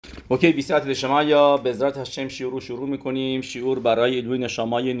اوکی 20 شما یا به عزت هشم شیعور رو شروع میکنیم. شیعور برای علوی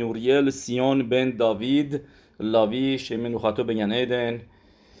نشامای نوریل سیون بن داوید لاوی شیمن نخاتو بگن ایدن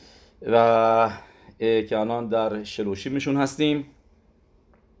و که الان در شلوشیمشون هستیم.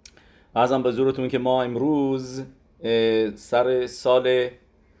 ارزم به حضورتون که ما امروز سر سال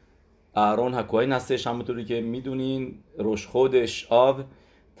اهرون هکوهن هستش. همونطوری که میدونین روش خودش آو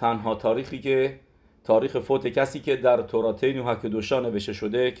تنها تاریخی که تاریخ فوت کسی که در توراتین و هکدوشا نوشته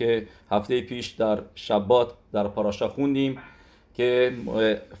شده که هفته پیش در شبات در پاراشا خوندیم که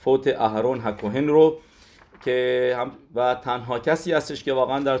فوت اهرون هکوهن رو که هم و تنها کسی هستش که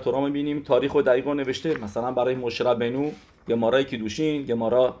واقعا در تورا میبینیم تاریخ و دقیق رو نوشته. مثلا برای موشه ربینو گمارای کیدوشین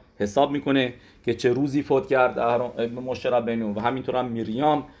گمارا حساب میکنه که چه روزی فوت کرد موشه ربینو و همینطور هم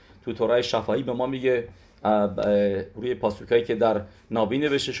میریام تو تورای شفاهی به ما میگه روی پاسوکایی که در ناوی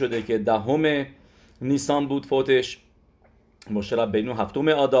نوشته شده که 10 نیسان بود فوتش، موشه ربینو 7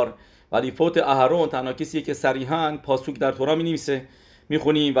 آدار. ولی فوت اهرون تنها کسیه که صریحاً پاسوک در تورا می‌نویسه.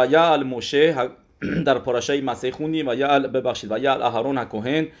 میخونیم و یعل موشه در پاراشای مسیح خوندیم و یعل اهرون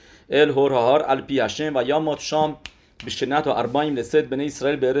هکوهن ال هورهار ال پی هشم و یا مات شام بشنت و اربعیم لسد بنی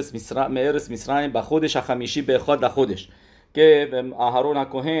اسرائیل به مصرعیم به خودش خمیشی به خود خودش که اهرون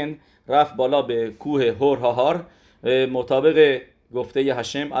هکوهن رفت بالا به کوه هورهار مطابق گفته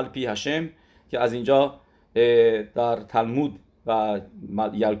هشم ال پی هشم که از اینجا در تلمود و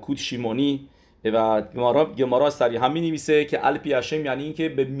یلکوت شیمونی و گمارا صریحا می نویسه که الپی هشم یعنی این که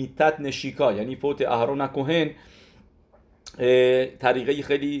به میتت نشیکا، یعنی فوت اهرون هکوهن طریقه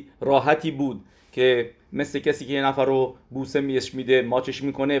خیلی راحتی بود که مثل کسی که یه نفر رو بوسه میده ماچش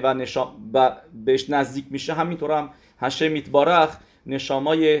میکنه و بهش نزدیک میشه، همینطور هم هشم یتبارخ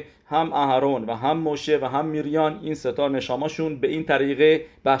نشامای هم اهرون و هم موشه و هم میریان این ستا نشاماشون به این طریقه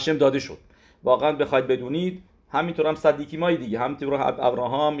به هشم داده شد. واقعا بخواید بدونید همینطور هم صدیقی مای دیگه، همینطور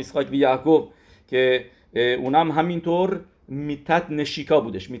ابراهام، اسحاق و یعقوب که اونم همینطور میتت نشیکا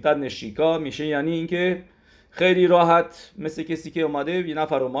بودش. میتت نشیکا میشه یعنی اینکه خیلی راحت مثل کسی که اومده یه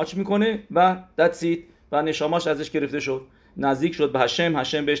نفر رو ماچ میکنه و دتسید و نشاماش ازش گرفته شد، نزدیک شد به هشم،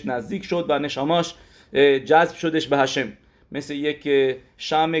 هشم بهش نزدیک شد و نشاماش جذب شدش به هشم. مثل یک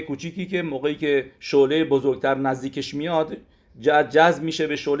شمع کوچیکی که موقعی که شعله بزرگتر نزدیکش میاد جذب میشه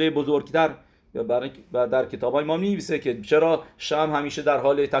به شعله بزرگتر. و در کتابای ما می‌نویسه که چرا شمع همیشه در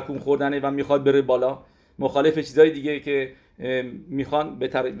حال تکون خوردنه و میخواد بره بالا، مخالف چیزای دیگه که میخوان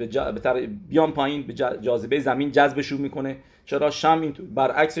بیان پایین به جاذبه زمین جذبشون میکنه. چرا شمع این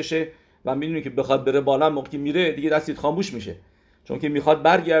برعکسشه و میدونی که بخواد بره بالا موقعی میره دیگه دستیت خاموش میشه، چون که میخواد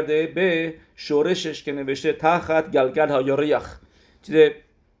برگرده به شورشش که نوشته تخت گلگل ها یا ریخ. چیز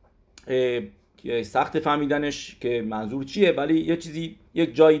سخت فهمیدنش که منظور چیه، ولی یه چیزی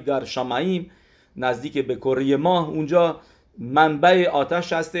یک جایی در شامعیم نزدیک به کره ماه اونجا منبع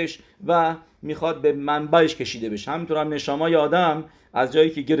آتش هستش و میخواد به منبعش کشیده بشه. همینطور هم نشامای آدم از جایی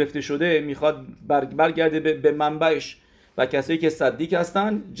که گرفته شده میخواد برگرده به منبعش و کسایی که صدیق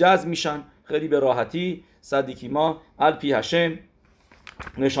هستن جذب میشن خیلی به راحتی. صدیقی ما الپی هشم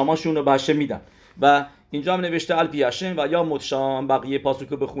نشاماشون رو به هشم میدن و اینجا هم نوشته الپی هشم و یا متشام. بقیه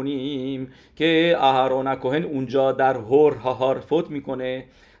پاسوکو بخونیم که اهرون هکوهن اونجا در هورهار فوت میکنه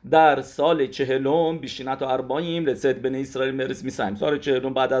در سال 40 بیشینت و اربعیم لسد بنی اسرائیل مرس میسایم، سال 40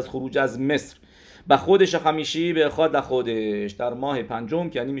 بعد از خروج از مصر به خودش خمیشی به خود خودش در ماه پنجم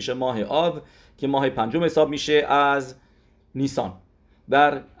که یعنی میشه ماه آو که ماه پنجم حساب میشه از نیسان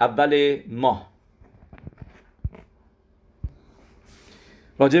در اول ماه.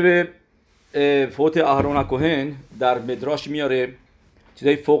 راجع به فوت اهرون هکوهن در مدراش میاره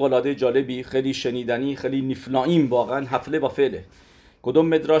چیزای فوق العاده جالبی، خیلی شنیدنی، خیلی نفلایم، واقعا حفله و فعله. کدوم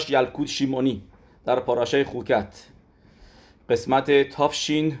مدراش؟ یلکوت شیمونی در پاراشای خوکت قسمت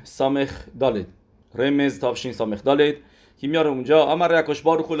تافشین سامخ دالد رمز تافشین سامخ دالد که میاره اونجا امر یکوش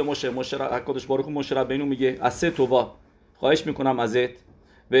باروخول موشه هکوش باروخول موشه ربینو میگه اسه تووا خواهش میکنم ازت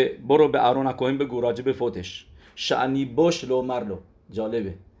و برو به اهرون هکوهن بگو راجع به فوتش شعنی باش لو مرلو.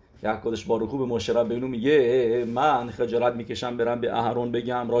 جالبه هکوش باروخول به موشه ربینو میگه من خجالت میکشم برم به اهرون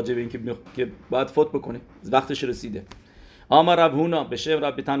بگم راجع به این که باید فوت بکنه، وقتش رسیده. آمار ربهونا به شم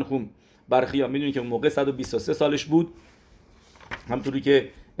رب تنخوم برخیا. میدونی که اون موقع 123 سالش بود، همطوری که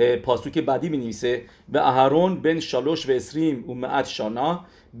پاسوک بعدی می‌نویسه به اهرون بن شالوش و اسریم و معت شانا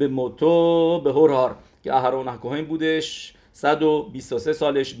به موتو به هورهار که اهرون هکوهن بودش 123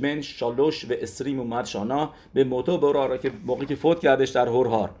 سالش بن شالوش و اسریم و معت شانا به موتو به هورهار که موقعی که فوت کردش در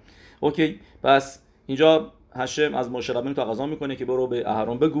هورهار. اوکی، پس اینجا هشم از موشه ربینو تقاضا میکنه که برو به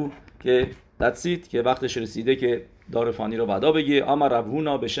اهرون بگو که دتسید که وقتش رسیده که دار فانی رو ودا بگه. اما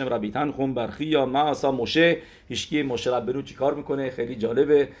ربهونا به شم ربیتن خون برخیا ما اصا موشه هیشکی موشه ربنو چی کار میکنه؟ خیلی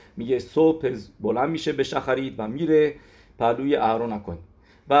جالبه. میگه صبح بلند میشه به شخرید و میره پهلوی اهرون هکوهن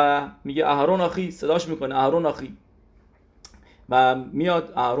و میگه اهرون آخی، صداش میکنه اهرون آخی و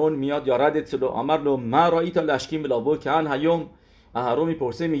میاد اهرون میاد یا رد تلو امرلو ما رایت لشکیم بلاو کن هیوم. اهرون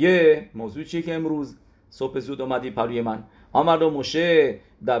میپرسه میگه موضوع چیه که امروز صبح زود اومدی پلوی من؟ امرلو موشه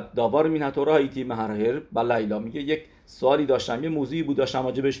داوار مین تو راهیتی مهرهر بلیلا. میگه یک سوالی داشتم، یه موضوعی بود داشتم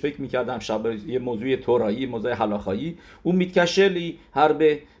راجبش فکر میکردم شب، یه موضوع تورایی، موضوع هلاخایی. اون میتکشلی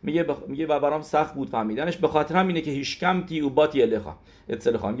حربه میگه و برام سخت بود فهمیدنش، به خاطر همینه که هیچ کمتی او باتی الخا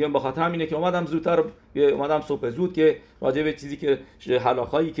اتصال میگم به خاطر همینه که اومدم زودتر، اومدم صبح زود که راجب چیزی که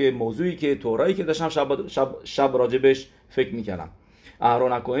هلاخایی که موضوعی که تورایی که داشتم شب راجبش فکر میکردم.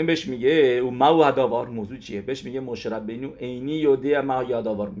 اهرون هکوهن بهش میگه او ما هداوار موضوع چیه؟ بهش میگه مشرب بینو عینی یوده ما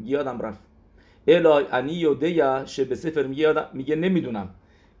یاداوار. میگه یادم رفت الا انی یوده شه به سفر. میگه نمیدونم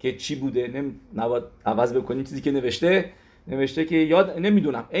که چی بوده، نباید عوض بکنیم چیزی که نوشته که یاد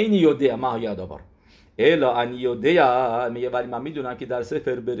نمیدونم. عینی یوده ما یاداوار الا انی یوده. میگه ولی من میدونم که در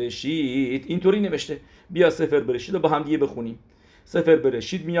سفر برشید اینطوری نوشته. بیا سفر برشید رو با هم دیگه بخونیم. سفر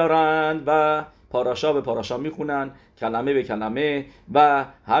برشید میارن و پاراشا به پاراشا میخونن، کلمه به کلمه و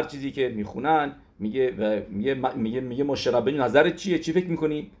هر چیزی که میخونن میگه مشربه نظرت چیه؟ چی فکر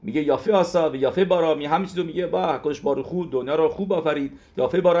میکنی؟ میگه یافه آسا و یافه بارا. همه چیزو میگه با هکوهش باروخو دنیا رو خوب آفرید،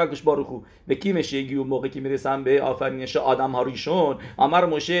 یافه بارا هکوهش باروخو. به کی میشه اون موقع که میرسن به آفرینش آدم ها ریشون؟ امر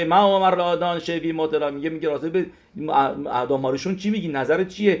موشه ما امر آدان شوی مطلع. میگه راضی به آدم ها ریشون چی میگی؟ نظرت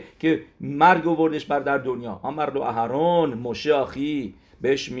چیه که مرگ آوردش بر در دنیا؟ امر لو اهرون موشه آخی.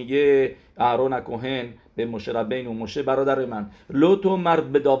 بهش میگه اهرون هکوهن به موشه ربین و موشه برادر من لوتو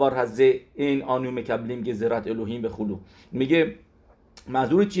مرد به داور هزه این آنو مکبلیم گزرت الوهیم به خلو. میگه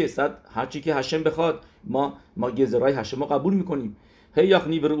منظور چیه؟ صد هر چی که هشم بخواد ما گزرای هشم رو قبول میکنیم. هیاخ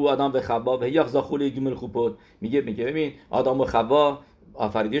نیور او آدم به خوا و هیاخ زاخول گیمل خوبود. میگه ببین آدم و خوا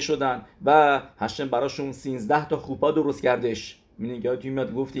آفریده شدن و هشم براشون 13 تا خوپا درست کردش. میگه توی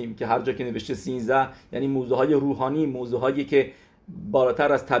میاد گفتیم که هر جا که نوشته 13 یعنی موضوعهای روحانی، موضوعهایی که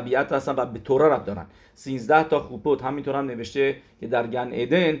بالاتر از طبیعت هستن و به تورا ربط دارن. 13 تا خوپوت. همینطور هم نوشته که در گن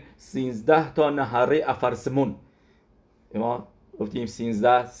ایدن 13 تا نهره افرسمون. ما گفتیم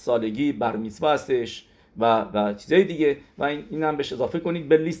 13 سالگی بر میtzوا هستش و چیزای دیگه و این هم بهش اضافه کنید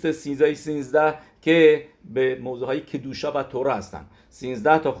به لیست 13 که به موضوعهای کدوشا و تورا هستن.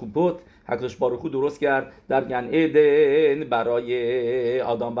 13 تا خوپوت هکوهش باروخو درست کرد در گن ایدن برای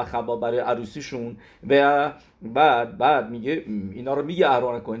آدم و خوا، برای عروسیشون. و بعد میگه اینا رو میگه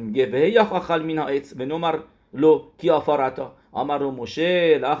اهرون هکوهن میگه و یا خال مینا ایت و نمر لو کی آفارتا امر رو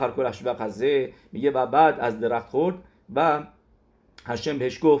موشه لاخر کل اشبه قزه. میگه و بعد از درخت خورد و هشم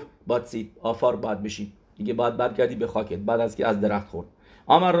بهش گفت باید سید آفار باید بشی دیگه، باید برگردی به خاکت بعد از که از درخت خورد.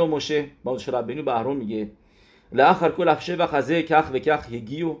 امر رو موشه با شربینو به اهرون میگه لاخر کل افشه و خزه کخ و کخ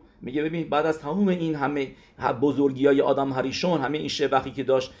یگیو. میگه ببین بعد از تمام این همه بزرگیای آدم هریشون، همه این شبخی که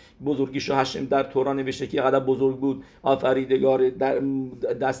داشت، بزرگیشو هشم در تورا نوشته که قدر بزرگ بود، آفریدگار در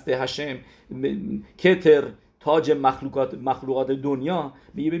دست هشم، کتر تاج مخلوقات دنیا.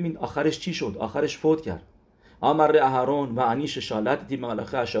 میگه ببین آخرش چی شد؟ آخرش فوت کرد. امر اهرون و انیش شالتی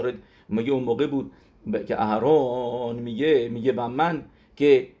ملخه اشاره. میگه اون موقع بود که اهرون میگه و من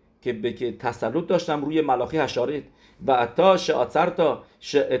که تسلط داشتم روی ملاخی حشارت و عطا شعاصرتا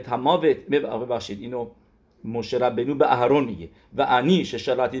شعتماوت. ببخشید اینو مشرب بنو به اهرون میگه و انی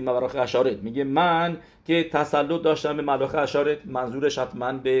ششلاتی ملاخی حشارت. میگه من که تسلط داشتم به ملاخی حشارت، منظورش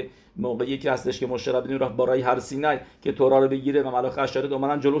حتما به موقعی که هستش که مشرب بنو رفت برای هر سینای که تورا رو بگیره و ملاخی حشارت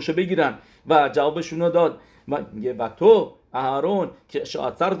اومدن جلوشو بگیرن و جوابشونو داد. میگه و تو اهرون که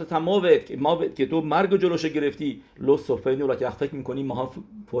شعاصرت تماوت که تو مرگ جلوشو گرفتی لو صفینو را که فکر میکنی ماها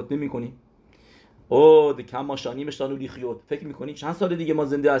فوت نمیکنی. اود کما شانی مشتانو لیخیوت. فکر میکنی چند سال دیگه ما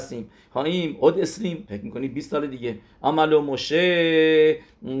زنده هستیم؟ هایم اود اسلیم. فکر میکنی 20 سال دیگه. عملو موشه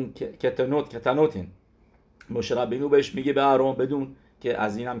کتنوتن. موشه ربینو بهش میگه به اهرون بدون که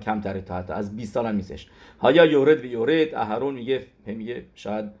از اینم کمتره، تا حتی از 20 سال هم نیستش. هایا یورد اهرون میگه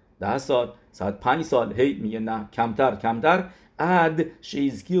شاید 10 سال، شاید 5 سال. هی میگه نه کمتر. اد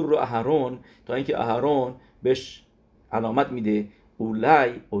شیزگیر رو اهرون تا اینکه اهرون بهش علامت میده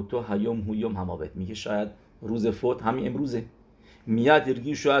اولای اوتو هیوم هویوم هماوت. میگه شاید روز فوت همین امروزه. میاد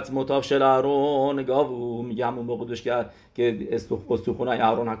ارگی شاید متاف شل اهرون گاو. میگه همون موقع دوش که استخونای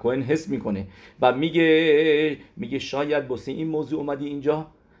اهرون هکوهن حس میکنه و میگه شاید بسه این موضوع اومدی اینجا.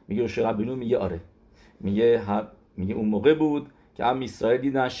 میگه شربینو میگه آره. میگه اون موقع بود که هم اسرائیل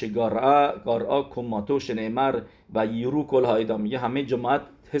دیدن شگارا کماتو شنیمر و یرو کل هایدا. میگه همه جماعت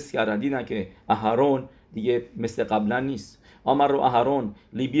حس کردن دیدن که اهرون دیگه مثل قبلا نیست. آمر رو اهرون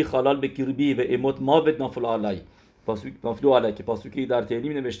لیبی خلال به کربی و اموت ما بد نافل علی نافلو علی که پاسوکی در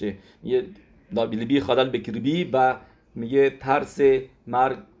تعلیم نوشته میگه لیبی خلال به کربی و میگه ترس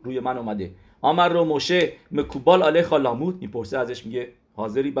مرگ روی من اومده. آمر رو موشه مکوبال علی خالاموت میپرسه ازش میگه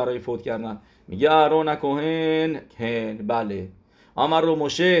حاضری برای فوت کردن؟ میگه اهرون هکوهن کن بله. آمر رو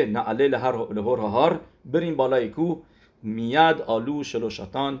موشه نعله لهر بریم بالای کو میاد آلو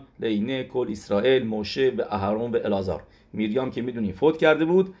شلوشتان لینه کل اسرائیل موشه به اهرون و الازار. میریام که میدونی فوت کرده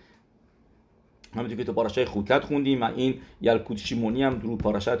بود، همونطور که تو پاراشای خوکت خوندیم و این یلکوت شیمونی هم درو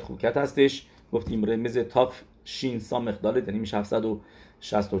پاراشات خوکت هستش، گفتیم رمز تاف شین سامخ داله یعنی میشه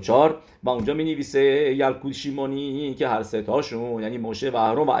 764 و اونجا می نویسه یلکوت شیمونی که هر سه تاشون یعنی موشه و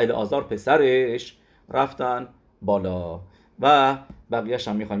اهرون و الازار پسرش رفتن بالا و بقیه‌اش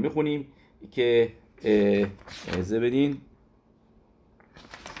هم میخوایم بخونیم که اجازه بدین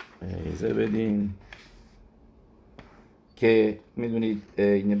که میدونید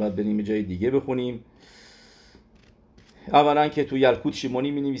اینه باید بریم یه جای دیگه بخونیم. اولا که تو یلکوت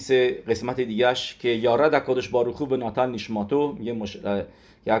شیمونی می نویسه قسمت دیگهش که یارد اکادش باروخو به ناتن نشماتو، میگه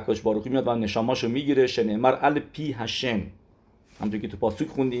که اکادش باروخو میاد و نشاماشو میگیره. شنمر ال پی هشم، همونطور که تو پاسوک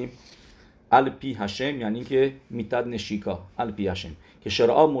خوندیم ال پی هشم یعنی که میتد نشیکا ال پی هشم که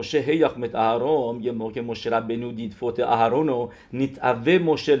شرعا موشه هیخمت اهرون، یه موقع موشه را بنودید فوت اهرونو نیتعوه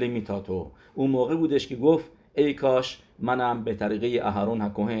موشه لمیتاتو، اون موقع بودش که گفت ای کاش منم به طریقه اهرون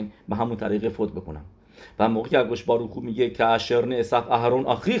هکوهن به همون طریقه فوت بکنم. و موقعی که اگوش باروخو میگه که اشرن اسف اهرون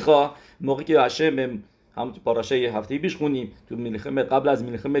آخیخا، موقعی که هشم همون تو پاراشه هفته پیش خوندیم تو ملخمت قبل از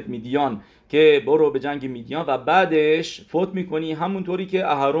ملخمت میدیان که برو به جنگ میدیان و بعدش فوت میکنی همونطوری که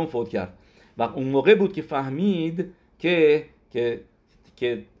اهرون فوت کرد. و اون موقع بود که فهمید که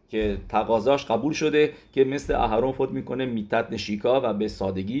تقاضاش قبول شده که مثل اهرون فوت میکنه میتت نشیکا و به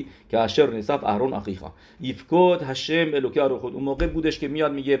سادگی که اشر نصف اهرون آخیخا یفکود هشم الوکه رو خود. اون موقع بودش که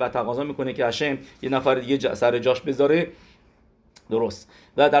میاد میگه و تقاضا میکنه که هشم یه نفر دیگه سر جاش بذاره. درست.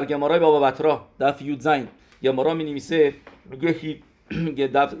 و در گمارای بابا بطرا دف یودزین گمارا می نویسه میگه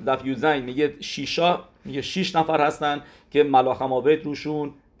دف یودزین میگه میگه 6 نفر هستن که ملاخ مابت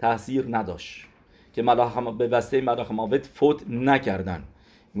روشون تاثیر نداشت، که به واسطه ملاخ مابت فوت نکردن.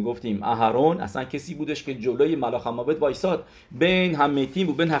 میگفتیم اهرون اصلا کسی بودش که جلوی ملاخ مابت وایساد، بین همیتیم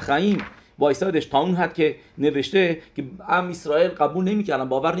و بین هخایم وایسادش تا اون حد که نوشته که ام اسرائیل قبول نمیکردن،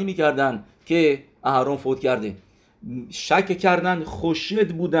 باور نمیکردن که اهرون فوت کرده، شک کردن،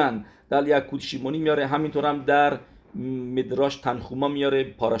 خوشد بودن. در یلکوت شیمونی میاره، همینطور هم در مدراش تنخوما میاره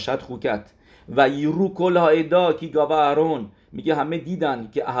پاراشت خوکت و یرو کل هایدا کی گاوا اهرون، میگه همه دیدن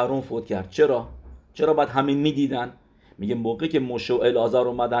که اهرون فوت کرد. چرا باید همه میدیدن؟ میگه موقعی که موشه و الازار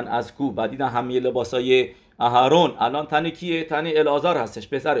اومدن از کو و دیدن همه لباسای اهرون الان تن کیه؟ تن الازار هستش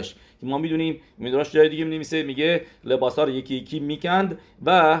پسرش، که ما میدونیم مدراش جای دیگه می‌نویسه میگه لباسا رو یکی یکی میکند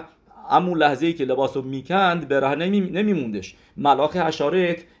و همون لحظه‌ای که لباسو میکند به راه نمیموندش. ملاخ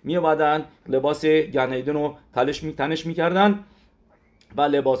حشارت میومدن لباس گنیدن رو تنش میکردن و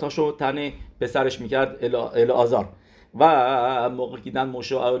لباساشو تن پسرش میکرد الازار. و موقعی که دیدن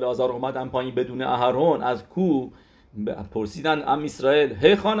موشه و الازار اومدن پایین بدون اهرون از کو، پرسیدن ام اسرائیل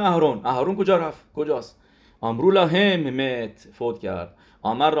هی خان اهرون کجا رفت؟ کجاست؟ امرولاهم مت فوت کرد.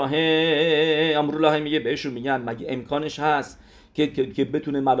 امرولاهم میگه بهشون میگن مگه امکانش هست که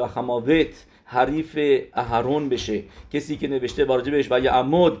بتونه ملاخ ماوت حریف اهرون بشه، کسی که نوشته واجبش و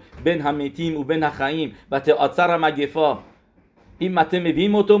یعمد بن همیتیم و بن خایم و تئاتر مگفا این متم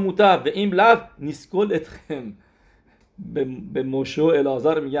ویموتو موتب و این لب نیسکل اتخم. به موشه و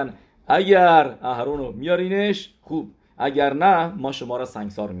الازار میگن اگر اهرونو میارینش خوب، اگر نه ما شما را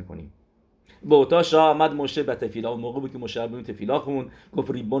سنگسار میکنیم. به اوتا شاه آمد موشه به تفیلا، موقع بود که موشه به تفیلا خون،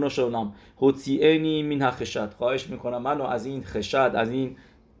 گفت ریبونو شونم هوتسیعنی من خشد، خواهش میکنم منو از این خشد، از این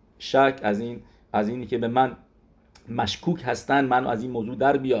شک، از اینی که به من مشکوک هستن، منو از این موضوع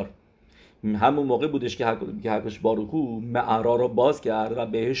در بیار. همون موقع بودش که هکوش باروخو معرا رو باز کرد و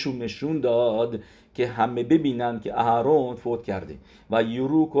بهشون نشون داد که همه ببینن که اهرون فوت کرده. و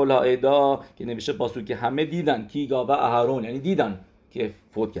یورو کلا ادا که نوشته پاسو که همه دیدن کی گاوا اهرون، یعنی دیدن که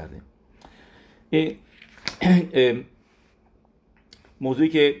فوت کرده. موضوعی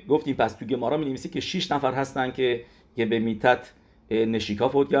که گفتیم پس تو گمارا می نویسه که 6 نفر هستن که به میتت نشیکا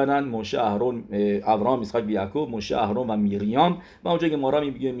فوت کردن، موشه، اهرون، ابراهام، اسحاق و یعقوب، موشه، اهرون و میریام. و اونجا گمارا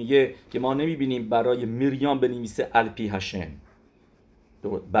میگه که ما نمیبینیم برای میریام بنویسه الپی هشم،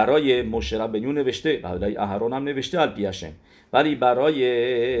 برای موشه را بنیون نوشته، برای اهرون هم نوشته الپی هشم، ولی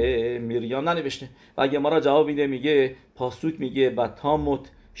برای میریام ننوشته. و گمارا جواب میده، میگه پاسوک میگه و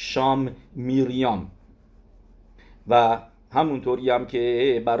تاموت شام میریام و همونطوری هم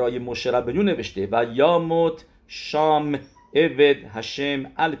که برای موشه ربینو نوشته و یاموت شام عبد هشم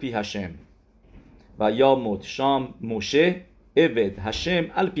الپی هشم و یاموت شام موشه عبد هشم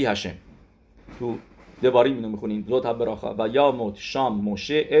الپی هشم. تو دباریم اینو میخونیم زود براخا و یاموت شام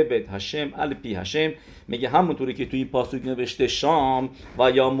موشه عبد هشم الپی هشم. میگه همونطوری که توی این پاسوک نوشته شام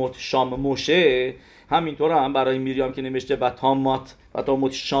و یاموت شام موشه، همینطور هم برای میریام که نوشته و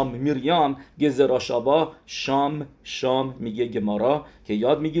تاموت شام میریام گزراشابا شام میگه گمارا که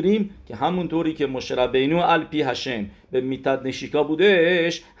یاد میگیریم که همونطوری که موشه ربینو الپی هشم به میتد نشیکا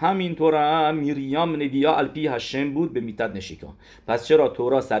بودش، همینطور هم میریام نبیا الپی هشم بود به میتد نشیکا. پس چرا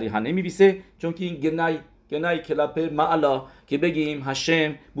تورا صریحا نمیویسه؟ چون که این گنای کلپه معلا که بگیم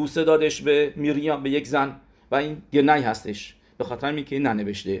هشم بوسه دادش به میریام، به یک زن، و این گنای هستش، به خاطر همین که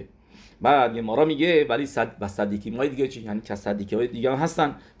ننوشته. بعد یه مارا میگه ولی صدیکی مای دیگه چی؟ یعنی که صدیکی های دیگه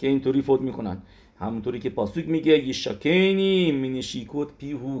هستن که اینطوری فوت میکنن. همونطوری که پاسوک میگه یشاکنی مینشیکوت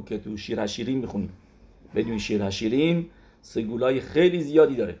پیهو که تو شیر هشیریم میخونیم. بدون شیر هشیریم سگولای خیلی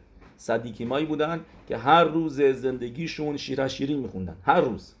زیادی داره. صدیکی مایی بودن که هر روز زندگیشون شیر هشیریم میخوندن، هر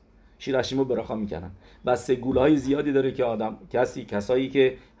روز شیر هشیریم رو براخا میکردن. و سگولای زیادی داره که کسایی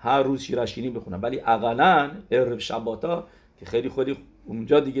که هر روز شیر هشیریم بخونن. ولی اقلن عرب شباتا که خیلی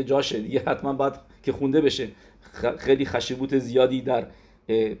اونجا دیگه جاشه دیگه، حتما باید که خونده بشه. خیلی خشیبوت زیادی در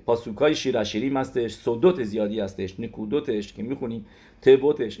پاسوکای شیر هشیریم هستش، صدوت زیادی هستش، نکودوتش که میخونیم،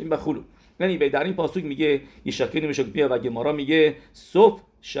 تبوتش، این بخولو. یعنی در این پاسوک میگه یشاکین میشه و گمارا میگه صف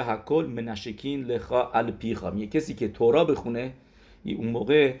شهکل منشکین لخا الپیخا. میگه کسی که تورا بخونه اون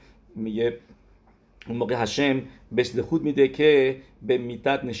موقع هشم بهش خود میده که به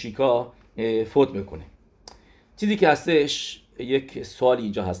میتت نشیکا فوت میکنه. چیزی که هستش، یک سوالی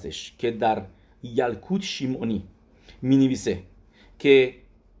اینجا هستش که در یلکوت شیمونی می نویسه که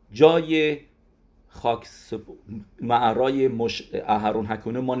جای معرای اهرون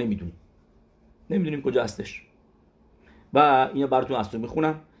هکوهن ما نمیدونیم کجا هستش. و اینو براتون اصلا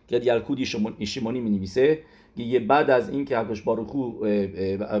میخونم که یلکوت شیمونی می نویسه که بعد از این که حکوش باروخو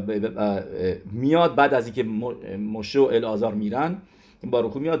میاد، بعد از این که موشه و الازار میرن،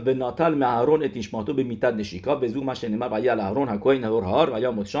 باروخو میاد و ناتال مهرون اتیشماتو به میتد نشیکا به زوم شنمر و یا اهرون هکوهن هار و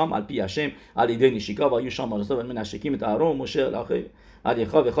یا متشام الپی هشم علیده نشیکا و یا شام راستا و من نشکیم اهرون موشه الاخر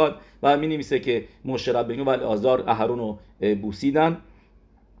علیخا بخواد. و می نویسه که موشه ربینو و الازار اهرون رو بوسیدن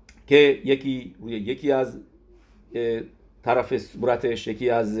که یکی از طرف صورتش، یکی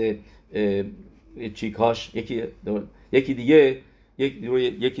از چیکاش، یکی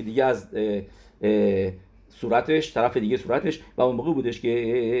دیگه از صورتش، طرف دیگه صورتش. و اون موقع بودش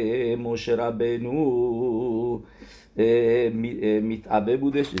که موشه ربینو میتعبه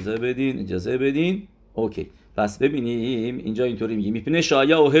بودش. اجازه بدین. اوکی، پس ببینیم اینجا اینطوری میگه میپینه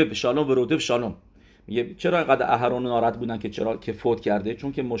شایا اوهب شالوم و روتف شالوم. میگه چرا اینقدر اهرون ناراحت بودن که فوت کرده؟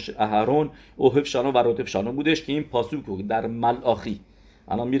 چون که اهرون اوهب شالوم و روتف شالوم بودش که این پاسوک در ملاخی.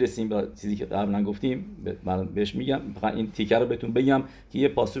 الان میرسیم به چیزی که قبلا گفتیم، بهش میگم. فقط این تیکه رو بهتون بگم که یه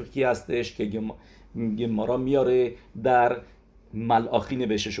پاسوکی هستش که گمارا میاره در ملاخی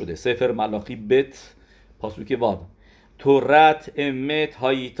نوشته شده، سفر ملاخی بت پاسوک واد تورت امت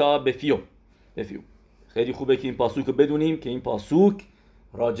هایتا بفیو. خیلی خوبه که این پاسوک رو بدونیم که این پاسوک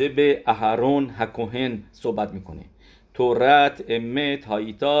راجع به اهرون هکوهن صحبت میکنه. تورت امت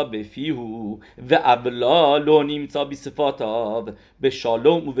هایتا بفیهو و ابلالو نیمتا بی صفاتاو به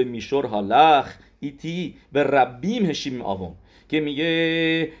شالوم و به میشور هالخ ایتی و ربیم هشیم آوم. که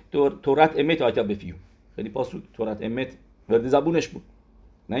میگه تورت امت هایتا بفیهو. خیلی پاسوک تورت امت ورد زبونش بود،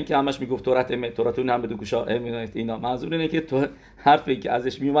 نه اینکه همش میگفت تورت امت، تورت اون هم بدون گوشا اینا. منظور اینه که حرفی که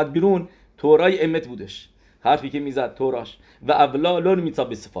ازش میومد بیرون تورای امت بودش، حرفی که میزد توراش. و ابلالو نیمتا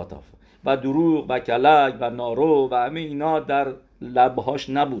بی صفاتاو و دروغ و کلک و نارو و همه اینا در لبهاش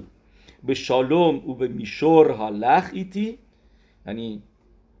نبود. به شالوم و به میشور هالخ ایتی، یعنی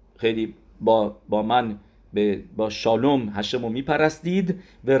خیلی با من با شالوم هشمو میپرستید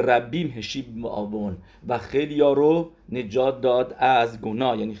و ربیم هشیب آون و خیلی ها رو نجات داد از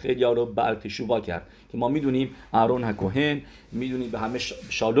گناه، یعنی خیلی ها رو برتشووا کرد. که ما میدونیم اهرون هکوهن میدونیم به همه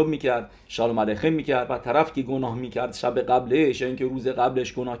شالوم میکرد، شالوم علیکم میکرد. و طرف که گناه میکرد شب قبلش یا اینکه روز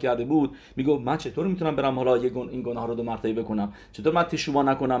قبلش گناه کرده بود، میگفت من چطور میتونم برم حالا این گناه رو 2 مرتبه بکنم؟ چطور من تشووا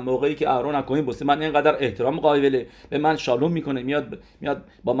نکنم؟ موقعی که اهرون هکوهن واسه من اینقدر احترام قائله، به من شالوم میکنه، میاد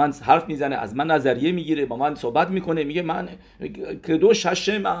با من حرف میزنه، از من نظریه میگیره، با من صحبت میکنه، میگه من کدوش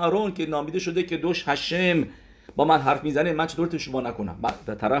هشم اهرون که نامیده شده کدوش هشم با من حرف میزنه، من چطور تشووا نکنم؟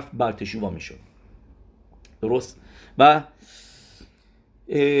 در طرف بر تشووا میشد. درست؟ و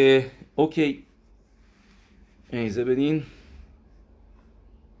اوکی ایزه بدین.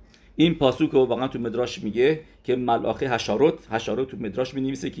 این پاسوک رو واقعا تو مدراش میگه که ملاخه حشارت تو مدراش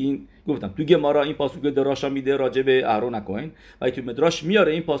می‌نویسه که این گفتم تو گمارا این پاسوک دراشا میده راجع به اهرون هکوهن و تو مدراش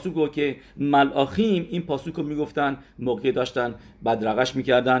میاره این پاسوک رو که ملاخیم این پاسوک رو میگفتن موقع داشتن بدرقش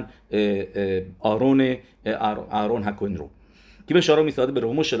میکردن اهرون هکوهن رو که به شارو میساده به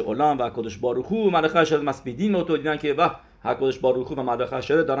روموش العالم و خودش باروخو ملخه شد مسبیدین و تو دیدن که خودش باروخو و ملخه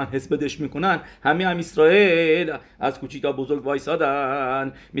شده دارن حسبدش میکنن هم اسرائیل از کوچیک تا بزرگ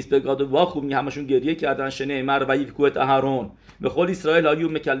وایسادن میسپگاد و خوب همشون گریه کردن شنه مر و یفکوت اهرون به خول اسرائیل هایو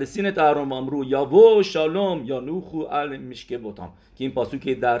مکلسین اهرون امرو یا و شالوم یا نوخو ال مشکه بوتام که این پاسوک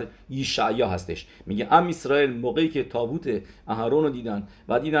در یشعیا هستش میگه اسرائیل موقعی که تابوت اهرون رو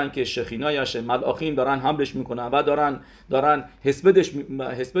دیدن که شخینایش ملاخیم دارن حملش میکنن و دارن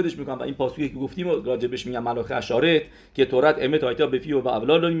حسبدش میکنن و این پاسوکی که گفتیم راجبش میگن ملاخه اشارت که تورات امت آیتا بفی و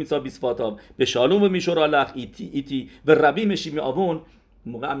اولال میسا بیسفاتا به شالوم و میشور الخ ایتی و ربی مشی می آون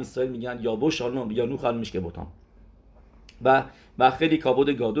موقع اسرائیل میگن یا بو شالوم یا نوخ ال مشکه بوتام و خیلی کابود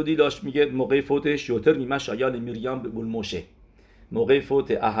گادودی داشت میگه موقع فوتش یوتر میمه شایال میریام بول موشه موقع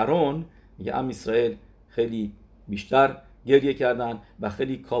فوت اهرون میگه اسرائیل خیلی بیشتر گریه کردن و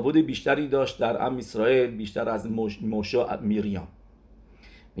خیلی کابود بیشتری داشت در اسرائیل بیشتر از موشه و میریام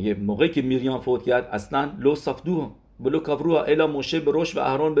میگه موقعی که میریام فوت کرد اصلا لو صفدوه ولو کفروها الا موشه به روش و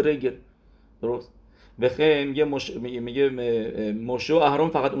اهرون به رگل درست بخیر میگه موشه و اهرون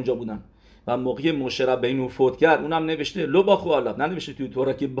فقط اونجا بودن و موقعی موشه را بینو فوت کرد اونم نوشته لو با خو الله ننوشته توی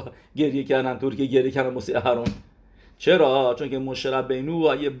تورا که گریه کردن طور که گریه کردن موسی اهرون چرا؟ چون که موشه را بینو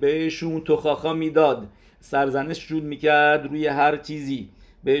اگه بهشون توخاخا میداد سرزنششون میکرد روی هر چیزی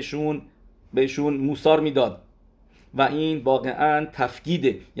بهشون موسار میداد و این واقعا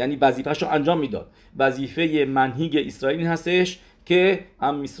تفکیده یعنی وظیفه‌شو انجام میداد وظیفه منهیگ اسرائیل هستش که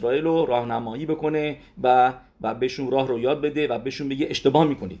اسرائیل رو راهنمایی بکنه و بهشون راه رو یاد بده و بهشون بگه اشتباه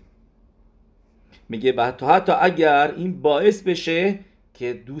میکنید میگه حتی اگر این باعث بشه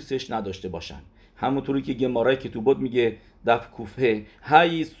که دوستش نداشته باشن همونطوری که گمارای کتوبات میگه دف کوفه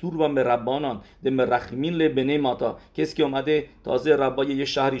هی سور و مربانان ده مرخمین لبنه ماتا کسی که اومده تازه ربای یه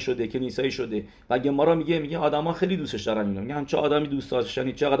شهری شده که نیسایی شده و گمارا میگه آدما خیلی دوستش دارن اینو میگن چه آدمی دوست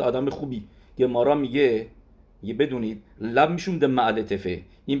داشتنی چقدر آدم خوبی گمارا میگه بدونید لب میشون ده معلتفه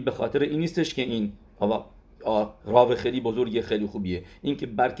این به خاطر این نیستش که این راو خیلی بزرگی خیلی خوبیه این که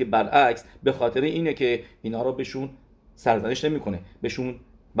بلکه برعکس به خاطر اینه که اینا رو بهشون سرزنش نمیکنه بهشون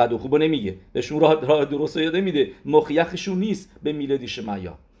بد و خوبو نمیگه بهشون راه درست یاد نمیده مخیخشون نیست به میلادی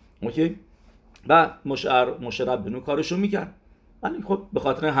شمعیا اوکی و مشرب بنو کارشو میکرد ولی خب به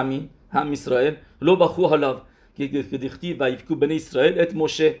خاطر همین هم اسرائیل لو با خو حالا که دیختی و یفکو بن اسرائیل ات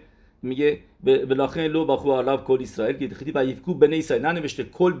موشه میگه بلاخه لو با خو حالا کل اسرائیل که دیختی و یفکو بن اسرائیل ننوشته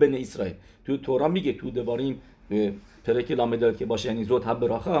کل بن اسرائیل تو تورا میگه تو دواریم پرک لامدار که باشه یعنی زود حب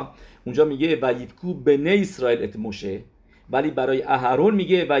راخا اونجا میگه و یفکو بن اسرائیل ات موشه ولی برای اهرون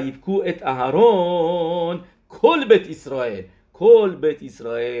میگه و یفکو ات اهرون کل بیت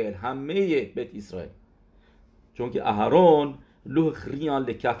اسرائیل همه بیت اسرائیل چون که اهرون لوح خریان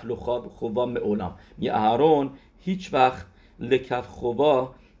لکف خوبا معولم میگه اهرون هیچ وقت لکف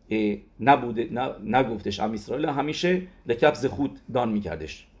خوبا نگفتش اسرائیل همیشه لکف زخود دان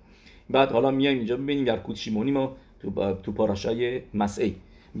میکردش بعد حالا میایم اینجا ببینیم در کود شیمونی ما تو پاراشای مسعی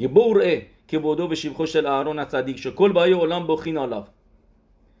میگه بورعه که بودو و شیب خوش اهرون از صدیق شو کل بای اولام بخین آلاف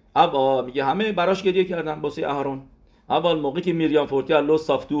ابا میگه همه براش گریه کردن باسه اهرون اول موقعی که میریام فوت کرد لو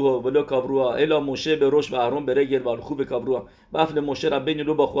صفتوها ولو کاوروها الا موشه به روش و اهرون بره گل و خوب کاوروها بافل موشه را بین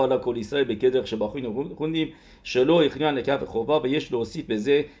لو با خوالا کل اسرائیل به کدرخ شباخین خوندیم شلو اخیان کف خوبا به یش لوسیت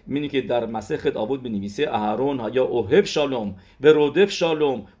بزه مینی که در مسخت آبود بنویسه اهرون یا اوهب شالوم و رودف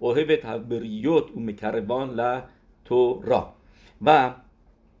شالوم اوهب تبریوت و مکربان لا تو را و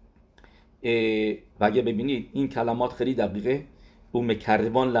اگه ببینید این کلمات خیلی دقیقه او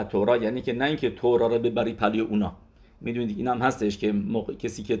مکربان لتورا یعنی که نه اینکه تورا رو ببری پلی اونا میدونید اینم هستش که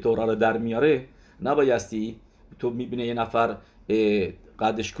کسی که تورا رو در میاره نبایستی تو میبینه یه نفر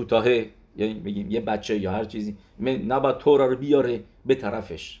قدش کوتاهه یعنی بگیم یه بچه یا هر چیزی نباید تورا رو بیاره به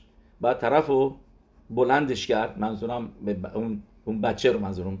طرفش بعد طرفو بلندش کرد منظورم اون بچه رو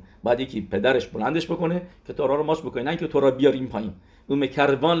منظورم بعد یکی پدرش بلندش بکنه که تورا رو ماچ بکنه نه اینکه تورا بیاریم پایین اون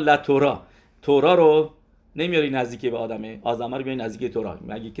مکربان لتورا تورا رو نمیاری نزدیک به آدمه رو بیاری نزدیک تورا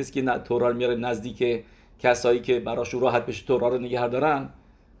اگه کسی که تورا رو میاره نزدیک کسایی که براشون راحت بشه تورا رو نگه دارن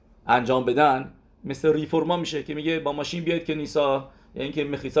انجام بدن مثل ریفورما میشه که میگه با ماشین بیاید که نیسا یعنی که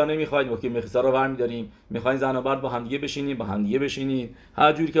مخیصا نمیخواید که مخیصا رو برمی‌داریم میخواین زن و مرد با هم دیگه بشینین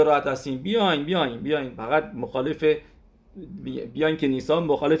هر جوری که راحت هستین بیاین فقط مخالف بیاین که نیسا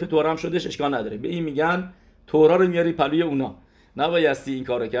مخالف تورا هم شدش اشکال نداره به این میگن تورا رو میاری پلوی اونا نبایستی این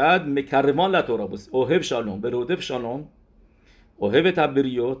کارو کرد. مکرمان لتورا بس اوهب شالوم برودف شالوم اوهب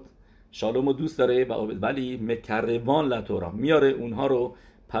تبریوت، شالوم رو دوست داره ولی مکرمان لتورا میاره اونها رو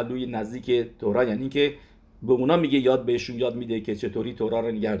پلوی نزدیک تورا، یعنی که به اونا میگه بهشون یاد میده که چطوری تورا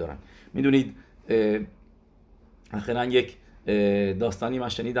رو نگه دارن. میدونید اخیراً یک داستانی من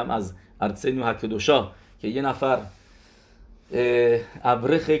شنیدم از ارتسنو هکوهن که یه نفر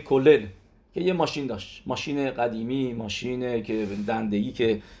ابرخ کلل که یه ماشین داشت، ماشین قدیمی، ماشین که دنده‌ای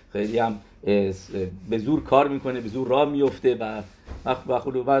که خیلی هم به زور کار میکنه، به زور راه میفته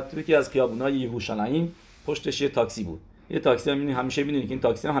و توی که از خیابونای یروشلایم پشتش یه تاکسی بود. یه تاکسی هم همیشه میدونید که این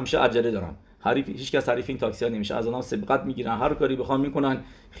تاکسی هم همیشه عجله دارن، هیچ کس حریف این تاکسی ها نمیشه، از اونها سبقت میگیرن، هر کاری بخوام میکنن،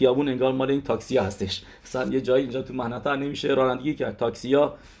 خیابون انگار مال این تاکسی ها هستش. مثلا یه جایی اینجا تو مناطق نمیشه رانندگی کرد، تاکسی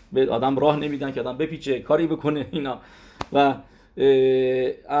ها به آدم راه نمیدن که آدم بپیچه کاری بکنه اینا و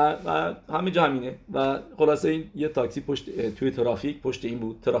همه جا همینه. و خلاصه این یه تاکسی توی ترافیک پشت این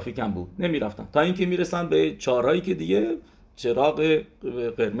بود، ترافیک هم بود، نمیرفتن تا اینکه میرسن به چهارراهی که دیگه چراغ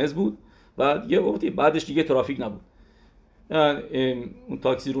قرمز بود و دیگه بعدش دیگه ترافیک نبود. اون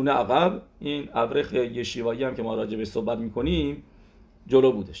تاکسی رونه عقب، این ابرخ یشیوایی هم که ما راجع به صحبت میکنیم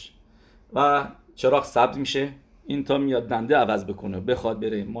جلو بودش و چراغ سبز میشه، این تا میاد دنده عوض بکنه بخواد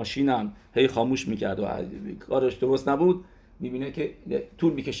بره، ماشینم هی خاموش میکرد و کارش درست نبود، میبینه که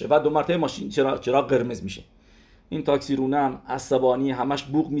طول میکشه و 2 مرتبه ماشین چراغ قرمز میشه. این تاکسی رونه هم عصبانی، همش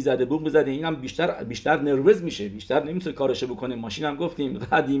بوق میزده، اینم بیشتر نروز میشه، بیشتر نمیتونه کارشو بکنه. ماشین هم گفتیم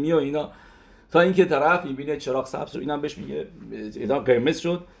قدیمی و اینا، تا اینکه طرف میبینه چراغ سبز رو، اینم بهش میگه اینا قرمز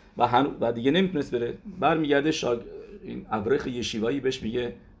شد و دیگه نمیتونست بره. برمیگرده این ابرخ یشیوایی بهش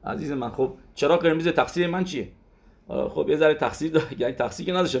میگه عزیز من خب چراغ قرمز، تقصیر من چیه؟ خب یه ذره تقصیر داره، یعنی تقصیر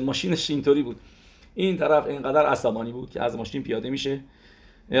که نداشته، ماشینش اینطوری بود. این طرف اینقدر عصبانی بود که از ماشین پیاده میشه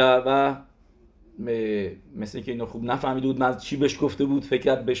و مثل اینکه اینو خوب نفهمیده بود من چی بهش گفته بود، فکر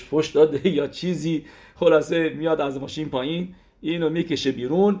کرد بهش فحش داده یا چیزی، خلاصه میاد از ماشین پایین، اینو میکشه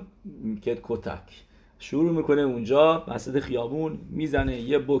بیرون، که کتک شروع میکنه اونجا وسط خیابون میزنه،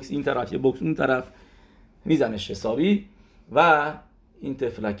 یه بوکس این طرف یه بوکس اون طرف میزنش حسابی و این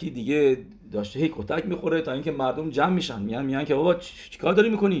تفلکی دیگه داشته هی کتک میخوره تا اینکه مردم جمع میشن، میگن که بابا چیکار داری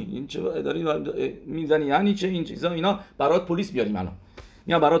میکنی، این چه داری میزنی، یعنی چه این چیزا، اینا برات پلیس بیاریم الان،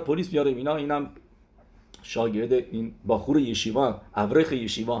 میگن برات پلیس بیاریم اینا. اینم شاگرد این باخور یشیوا، ابرخ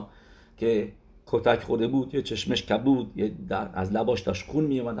یشیوا که کتک خورده بود، یه چشمش کبود، یه از لباش داشت خون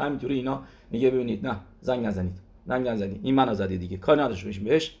میومد، همینطوری اینا میگه ببینید نه زنگ نزنید، این منو زدی دیگه، کار نداشت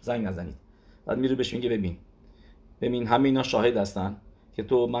بهش زنگ نزنید. بعد میره بهش میگه ببین همه اینا شاهد هستن که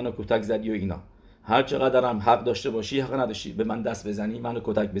تو منو کتک زدی و اینا، هر چقدرم حق داشته باشی حق نداشتی به من دست بزنی، منو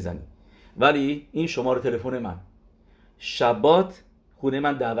کتک بزنی، ولی این شماره تلفن من، شبات خونه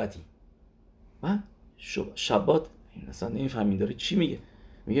من دعوتی، شبات اصلا نمیفهمین داره چی میگه.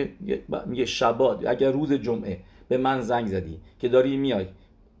 میگه شبات اگر روز جمعه به من زنگ زدی که داری میای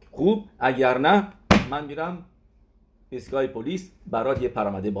خوب، اگر نه من میرم ایستگاه پلیس برات یه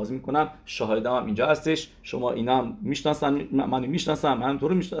پرونده باز میکنم، شاهدام هم اینجا هستش، شما اینا هم میشناسن، منو میشناسن، من تو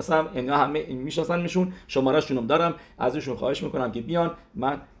رو میشناسم، اینا همه میشناسنشون، شمارهشونم دارم، ازشون خواهش میکنم که بیان،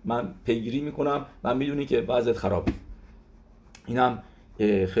 من پیگیری میکنم و میدونی که وضعیت خرابه. اینم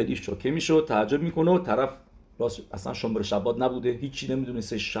خیلی شوکه میشد، تعجب میکنه و طرف اصلا شماره شبات نبوده، هیچی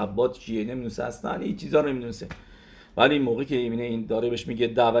نمیدونسته شبات چیه، نمیدونسته اصلا هیچ چیزا نمیدونسته. ولی این موقعی که میبینه این داره بهش میگه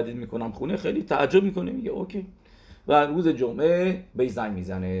دعوتت میکنم خونه، خیلی تعجب میکنه، میگه اوکی. و روز جمعه به زنگ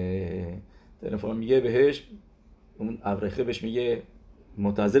میزنه، تلفن میگه بهش، اون ابرخه بهش میگه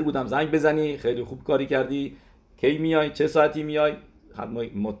منتظر بودم زنگ بزنی، خیلی خوب کاری کردی، کی میای، چه ساعتی میای،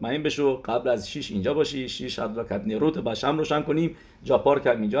 مطمئن بشو قبل از 6 اینجا باشی، 6 حضرت نروت با شام روشن کنیم، جا پارک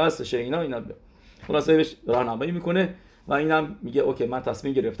اینجا هستش، اینا خلاصه بهش راهنمایی میکنه و اینم میگه اوکی من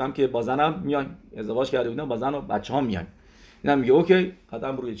تصمیم گرفتم که با زنم میام، ازدواج کرده بودم با زن و بچه‌هام میام. اینم میگه اوکی،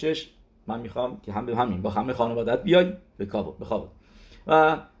 قدم روی چش، من میخوام که همین با همه خانواده‌ات بیای بخواب.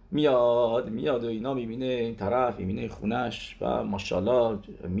 و میاد و اینا میبینه این طرف، میبینه خونش و ماشاءالله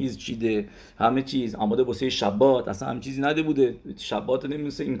میز چیده، همه چیز آماده واسه شبات، اصلا هم چیزی نده بوده، شبات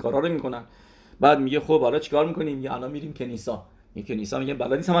نمیشه این کارا رو میکنن. بعد میگه خب حالا چیکار میکنیم؟ میگه الان میریم کنیسا. میگه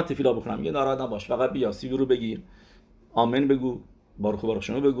بلد نیستم من تفیلا بخونم. میگه ناراحت نباش، فقط بیا سیدی رو بگیر، آمین بگو، بارخ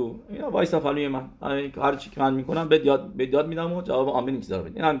شما بگو، اینا وایسا فالوی من، هر چی که من میکنم به یاد میدم و جواب آمین چیزا رو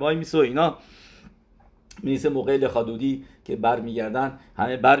بدین. من وای میسو اینا میسه موقع لخادودی که برمیگردن،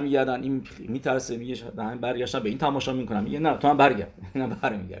 همه برمیگردن، این میترسه، میگه همه برگشتن به این تماشا میکنن، میگه نه تو هم برگرد، اینا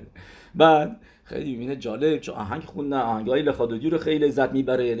برمیگرده. بعد خیلی میبینه جالب، چون آهنگ خوندن، آهنگای لخادودی رو خیلی لذت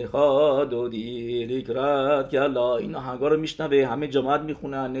میبره، لخادودی لیکرات که الله، این آهنگا رو میشنوه، همه جماعت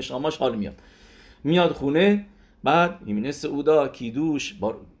میخونن، نشاماش حال میاد خونه بعد میبینه سعودا کیدوش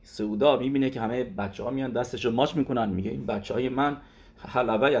با سعودا میبینه که همه بچه ها میان دستشو ماچ میکنن، میگه این بچه های من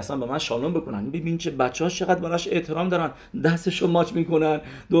حلوه اصلا به من شالوم بکنن. ببین چه بچه ها چقدر براش احترام دارن، دستشو ماچ میکنن،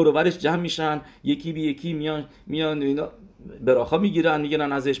 دور و برش جمع میشن، یکی بی یکی میان اینا براخا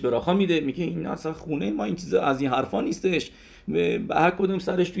میگیرن ازش براخا میده. میگه این اصلا خونه ما این چیزا از این حرفا نیستش، به هر کدوم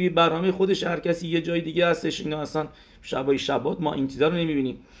سرش توی برنامه خودش، هر کسی یه جای دیگه هستش، اینا اصلا شبای شبات ما این چیزا رو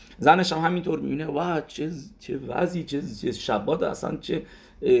نمیبینیم. زنش هم همینطور میبینه، واه چه وضعی، چه شبات اصلا، چه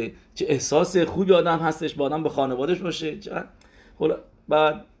احساس خوبی آدم هستش با آدم به خانوادهش باشه.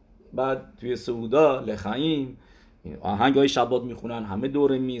 بعد توی سعودا لخایم آهنگای شبات میخونن، همه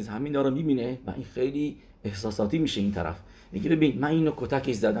دور میز، همینا رو میبینه و این خیلی احساساتی میشه. این طرف میگه ببین من اینو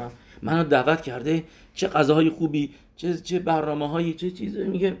کتکش زدم، منو دعوت کرده، چه غذاهای خوبی، چه برنامه‌هایی، چه چیزی،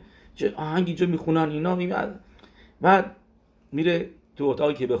 میگه چه آهنگی جو میخونن اینا. بعد میره تو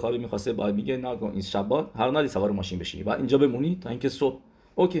اتاقی که بخوابه، میخواسته باید میگه نه این شبات هر نادی سوار ماشین بشی و اینجا بمونی تا اینکه صبح.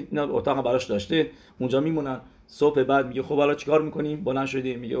 اوکی، اینا اتاق براش داشته، اونجا میمونن. صبح بعد میگه خب حالا چیکار میکنیم؟ بلند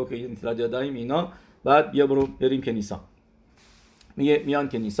شدیم، میگه اوکی انتظار داریم اینا، بعد بیا بریم کنیسا. میگه میان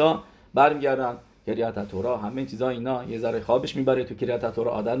کنیسا، برمیگردن کریات تورا، همه چیزا اینا. یه ذره خوابش میبره تو کریات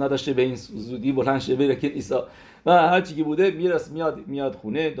تورا، عادت نداشته به این زودی بلند شه بره کنیسا و هر چی که بوده میاد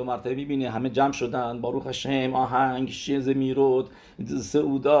خونه. دو مرتبه میبینه همه جمع شدن، باروخ هشم، آهنگ شیز میرود،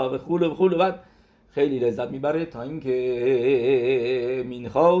 سعودا و خول. بعد خیلی لذت میبره تا اینکه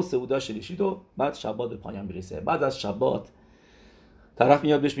مینخا و سعودا شلیشید و بعد شبات به پایان برسه. بعد از شبات طرف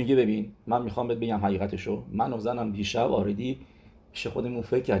میاد بهش میگه ببین من میخوام بهت بگم حقیقتشو، من و زنم دیشب آردی پیش خودمون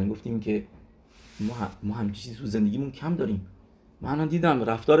فکر کردیم، گفتیم که ما هم چیزی تو زندگیمون کم داریم. من دیدم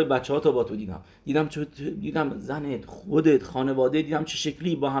رفتار بچه‌ها تا با تو دیدم زنت، خودت، خانواده، دیدم چه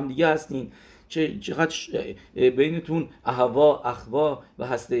شکلی با هم دیگه هستین، چقدر بینتون اخوا و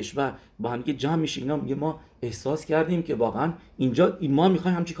هستش و با هم دیگه جمع میشه اینا. میگه ما احساس کردیم که واقعا اینجا ما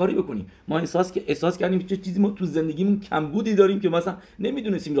میخوایم همچین کاری بکنیم. ما احساس کردیم که چه چیزی ما تو زندگیمون کمبودی داریم که مثلا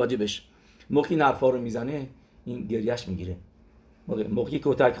نمیدونستیم راجبش. موقعی این حرفا رو میزنه این گریش میگیره. موقعی که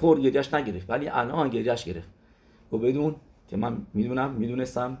کتک خورد گریش نگرفت، ولی الان گریش گرفت. و بدون که من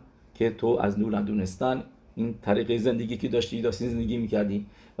میدونستم که تو از نور ندونستن این طریقه زندگی که داشتی زندگی میکردی،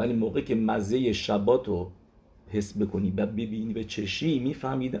 ولی موقعی که مزه شبات رو حس بکنی و ببینی به چشی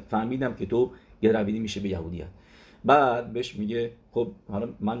فهمیدم که تو گرویدی میشه به یهودیت. بعد بهش میگه خب حالا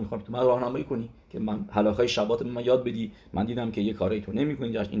من میخوام تو من راهنمایی کنی که من حلاخای شبات من یاد بدی. من دیدم که یه کاری تو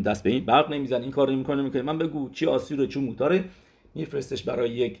نمیکنی، این دست به این برق نمیزنی، این کارو نمیکنی. من بگو چی آسیره چی موتاره. میفرستش برای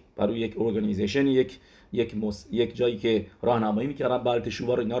یک ارگانیزیشن، یک جایی که راهنمایی میکردن برای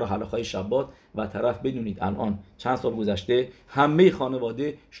تشوار اینا رو حلاخای شبات. و طرف بدونید الان چند سال گذشته همه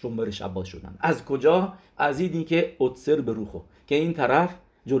خانواده شنبر شبات شدن. از کجا؟ از این که اتسر به روخو که این طرف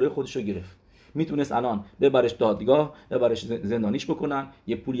جلوی خودش رو گرفت، میتونست الان ببرش دادگاه، ببرش زندانیش بکنن،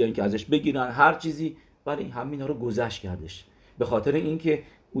 یه پولی این که ازش بگیرن، هر چیزی، ولی همینا رو گذشت کردش به خاطر اینکه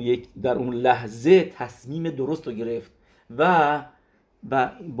او در اون لحظه تصمیم درست رو گرفت و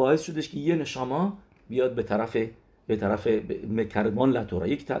باعث شدش که یه نشاما بیاد به طرف مکرمان لتورا،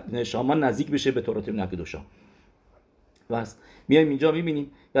 یک نشاما نزدیک بشه به تورات نقدوشا. بس میایم اینجا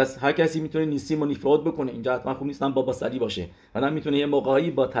میبینیم بس هر کسی میتونه نیسیم و نیفراد بکنه. اینجا حتما خوب نیستن بابا سری باشه، آدم میتونه یه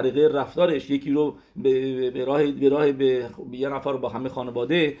موقعی با طریقه رفتارش یکی رو به راه به یه نفر رو با همه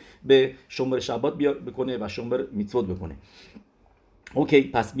خانواده به شنبر شبات بکنه و شنبر میتسوت بکنه. اوکی،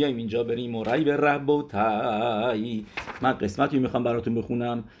 پس بیایم اینجا بریم و رای به رابطه. من قسمتی میخوام براتون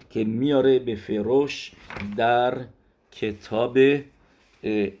بخونم که میاره به فروش در کتاب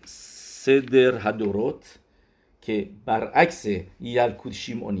سدر هدورot که برعکس یلکود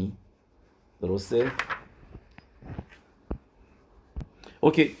شیمونی، درسته؟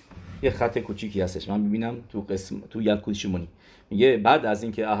 اوکی، یه خط کوچیکی هستش من ببینم تو یلکود شیمونی میگه بعد از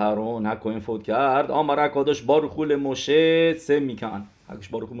اینکه اهرون هکوهن فوت کرد، آمر هکادش باروخول موشه سه میکن. هکش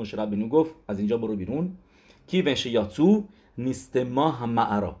باروخول موشه ربینو گفت از اینجا برو بیرون. کی بنش یاتسو نیستما هم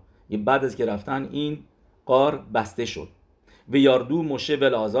معرا، بعد از که رفتن این قار بسته شد. و یاردو موشه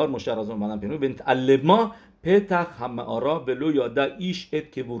ولازار، موشه رازون مادم پینو بنت علما پتخ هم معرا ولو یادا ایش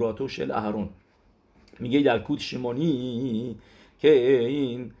ات که بوراتو شل اهرون. میگه یلکود شیمونی که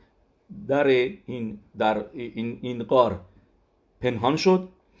این در این قار پنهان شد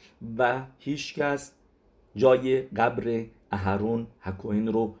و هیچ کس جای قبر اهرون هکوهن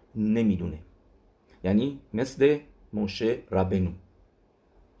رو نمیدونه، یعنی مثل موشه ربنو.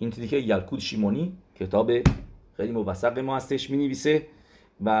 این چیزی که یلکود شیمونی کتاب خیلی موثق ما هستش مینویسه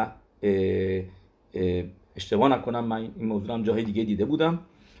و اشتباه نکنم من این موضوع هم جای دیگه دیده بودم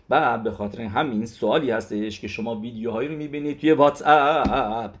و به خاطر همین سوالی هستش که شما ویدیوهایی رو میبینید توی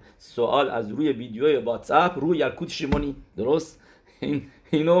واتساپ، سوال از روی ویدیوی واتساپ روی یلکوت شیمونی، درست؟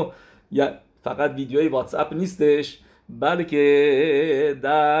 اینو فقط ویدیوی واتساپ نیستش، بلکه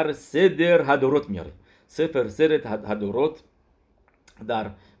در سدر هدورot میاره. سفر سدر هدورot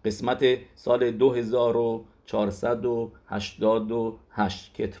در قسمت سال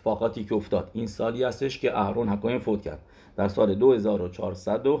 2488 که اتفاقاتی که افتاد، این سالی هستش که اهرون هکوهن فوت کرد در سال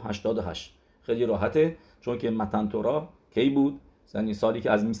 2488. خیلی راحته، چون که متن تورا کی بود؟ یعنی سالی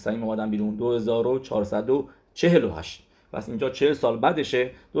که از میسرائیم اومدن بیرون 2448. پس اینجا 40 سال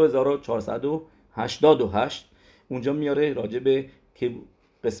بعدشه، 2488. اونجا میاره راجبه که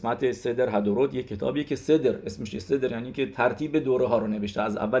قسمت سدر هدورot، یک کتابیه که سدر اسمش سدر، یعنی که ترتیب دوره ها رو نوشته،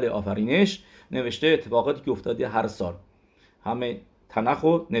 از اول آفرینش نوشته اتفاقاتی که افتاده هر سال، همه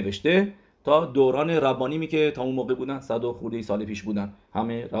تنخو نوشته تا دوران ربانیمی که تا اون موقع بودن، 100 و خورده سال پیش بودن،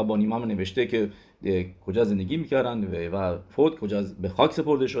 همه ربانیم هم نوشته که کجا زندگی میکردن و فوت کجا به خاک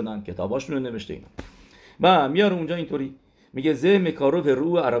سپرده شدن، کتاباشون رو نوشته اینا. و میاره اونجا اینطوری میگه زه مکارو و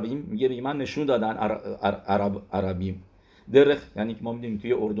رو عربیم، میگه به من نشون دادن عربیم درخ، یعنی که ما میدونیم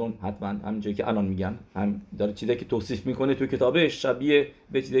توی اردن حتما همینجایی که الان میگن، هم داره چیزایی که توصیف میکنه توی کتابش شبیه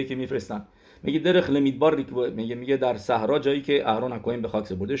به چیزایی که میفرستن. میگه درخ لمیدبار، میگه در صحرا، جایی که اهرون هکوهن به خاک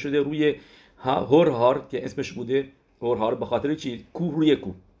سپرده شده، روی هور که اسمش بوده هور، به خاطر چی؟ کوه روی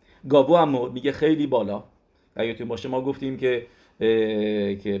کوه. گاوو هم میگه خیلی بالا. اگه توی باشه ما گفتیم که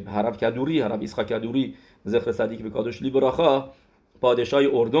حرب کدوری، حرب اسحاق کدوری ذکر صدیق به کادوش لیبراخا، پادشاه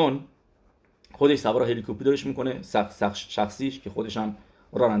اردن، خودش سوار هلیکوپترش میکنه، شخصیش که خودش هم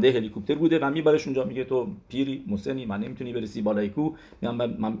راننده هلیکوپتر بوده و میبرش اونجا. میگه تو پیری مسنی، من نمیتونی برسی بالای کوه،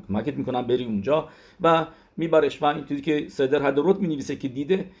 من مکت میکنم بری اونجا و میبرش. و این چیزی که سدر هدورot مینویسه که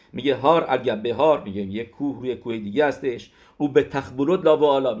دیده، میگه هار الگبه هار، میگه یه کوه روی کوه دیگه هستش، او به تخبلات لا و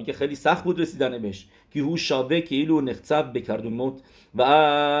الا، میگه خیلی سخت بود رسیدن بهش، که هو شابه که ایلو نخصب بکرد و موت و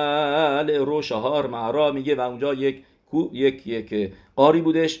ال رو شهار معرا، میگه و اونجا یک قاری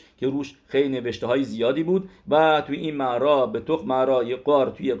بودش که روش خیلی نوشته های زیادی بود و توی این معرا، به توق معرا، یک قار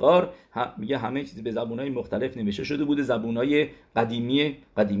توی قار، میگه همه چیز به زبونهای مختلف نوشته شده بوده، زبونهای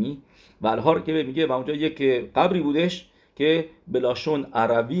قدیمی و الهار که میگه و اونجا یک قبری بودش که بلاشون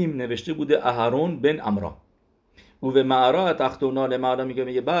عربیم نوشته بوده اهرون بن امرا و به معرا تختونال معرا،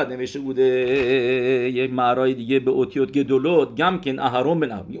 میگه بعد نوشته بوده یک معرای دیگه به اوتیوت گدولوت گمکن اهرون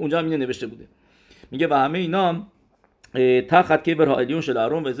بن امرا، اونجا هم نوشته بوده. میگه و همه اینا تحت کبر الیون شل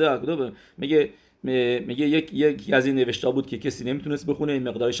اهرون و زه، میگه یک از این نوشته بود که کسی نمیتونست بخونه، این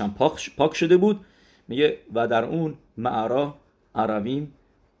مقدارش هم پاک شده بود. میگه و در اون معرا عربیم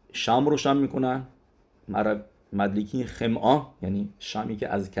شام روشن میکنن، مدلیکین خمعا، یعنی شامی که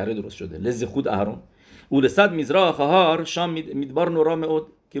از کره درست شده، لذ خود اهرون او لصد میزرا خهار شام میدبار نورا مئود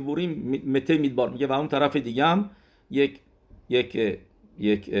که بوریم مته میدبار. میگه و اون طرف دیگه هم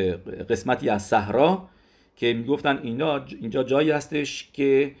یک قسمتی از صحرا که میگفتن اینجا جایی هستش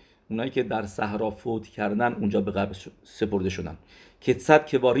که اونایی که در صحرا فوت کردن اونجا به قبر سپرده شدن. کتسد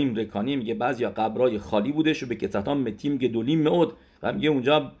کواریم رکانی، میگه بعضیا قبرای خالی بودش و به کتساتام متیم گدولیم مئود، و میگه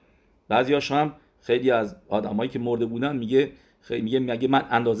اونجا بعضیاش هم خیلی از آدمایی که مرده بودن، میگه من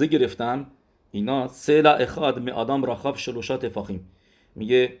اندازه گرفتم اینا سلا اخاد می آدم راخاف شلوشات فاخیم،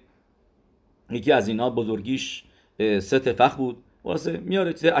 میگه یکی از اینا بزرگیش 3 تفخ بود. واسه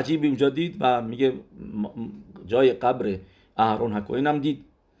میاره چیز عجیبی اونجا دید و میگه جای قبر اهرون هکوهن هم دید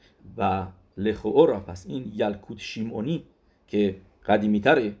و لخورا، پس این یلکوت شیمونی که قدیمی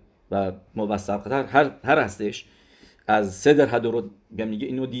تره و موثق‌تر هر هستش از سدر هدورot، میگه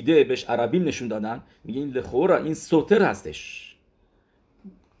اینو دیده، بهش عربیم نشون دادن، میگه این لخورا این سوتر هستش،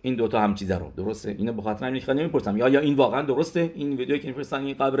 این دوتا هم چیزا رو درسته. اینو به خاطر همین نمیپرسم یا این واقعا درسته، این ویدیویی که میفرستن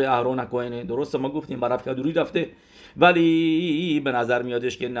این قبر اهرون هکوهن درسته، ما گفتیم برف کدوری رفته، ولی به نظر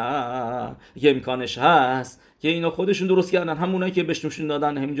میادش که نه، یه امکانش هست که اینو خودشون درست کردن، همونایی که بهش نشون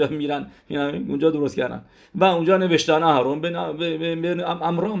دادن همینجا میرن اونجا درست کردن و اونجا نوشتن اهرون به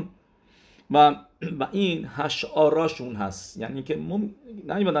امرام و این هشعاراشون هست، یعنی که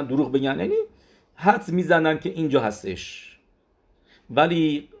نمیدونن دروغ بگن، یعنی حدس میزنن که اینجا هستش،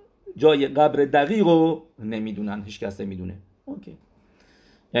 ولی جای قبر دقیق رو نمیدونن، هیچ کس نمیدونه. اوکی،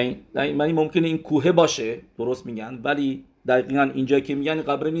 یعنی ممکنه این کوه باشه، درست میگن، ولی دقیقاً اینجایی که میگن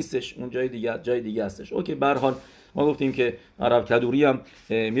قبر نیستش، اون جای دیگه هستش. اوکی، به هر حال ما گفتیم که عرب کدوری هم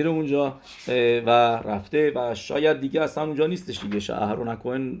میره اونجا و رفته و شاید دیگه اصلا اونجا نیستش دیگه، اهرون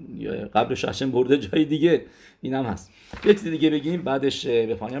هکوهن قبرش هاشم برده جای دیگه، اینم هست. یک چیز دیگه بگیم بعدش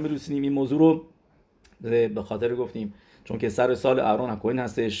به پایان میرسونیم این موضوع رو، به خاطر گفتیم چون که سر سال اهرون هکوهن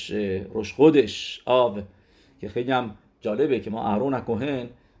هستش، روش خودش آو، که خیلی هم جالبه که ما اهرون هکوهن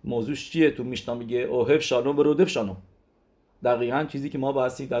موضوعش چیه؟ تو میشنا میگه اوهب شالوم و رودف شالوم. دقیقاً چیزی که ما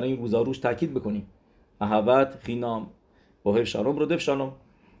بایستی در این روزا روش تاکید بکنیم. اهوت خینام اوهب شالوم رودف شالوم.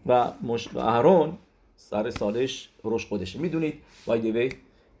 و اهرون سر سالش روش خودشه. میدونید بایدوی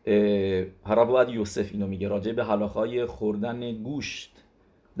هرابواد یوسف اینو میگه راجع به هلاخای خوردن گوشت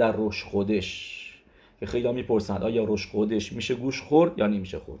در روش خودش که خیلی ها میپرسند آیا روش خودش میشه گوشت خورد یا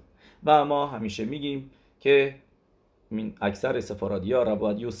نمیشه خورد. و ما همیشه میگیم که اکثر سفارادی ها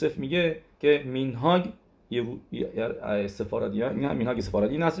رابطه یوسف میگه که مینهاگ سفارادی ها مینهاگ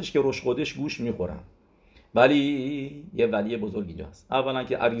سفارادی این هستش که روش خودش گوشت میخورن، ولی یه ولی بزرگ اینجا هست. اولا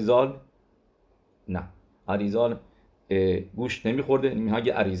که اریزال نه، اریزال گوشت نمیخورده،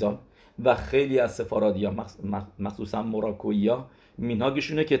 مینهاگ اریزال. و خیلی از سفارادی ها مخصوصا موراکویی ها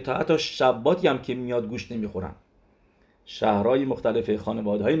مینهاگشونه که تا حتی شباتی هم که میاد گوشت نمیخورن. شهرهای مختلفه،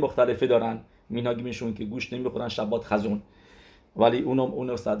 خانواده‌های مختلفه دارن مینهاگیشون که گوشت نمیخورن شبات خزون، ولی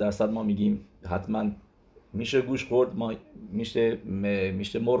اونو 100% ما میگیم حتما میشه گوشت خورد، ما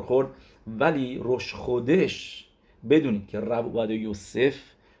میشه مرغ خورد. ولی روش خودش بدونید که رابطه یوسف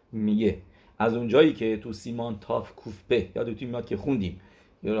میگه از اونجایی که تو سیمان تاف کوفه یادتون میاد که خوندیم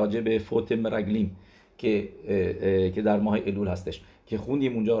راجع به فوت مرگلیم که در ماه الول هستش که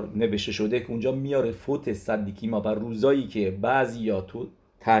خوندیم اونجا نوشته شده که اونجا میاره فوت صدیکی ما بر روزایی که بعضیا تو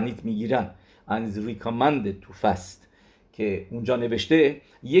تعنیت میگیرن and recommended to fast که اونجا نوشته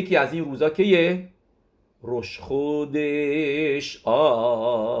یکی از این روزا که روش خودش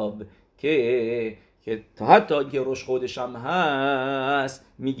آب که تا حتی که روش خودش هم هست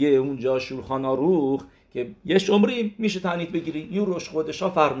میگه اونجا شولخان آروخ که یه شمری میشه تعنیت بگیری. این روش خودش ها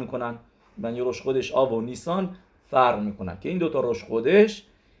فرق میکنن، من یه روش خودش آب و نیسان فرق میکنن که این دوتا روش خودش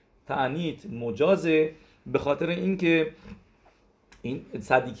تعنیت مجازه به خاطر اینکه این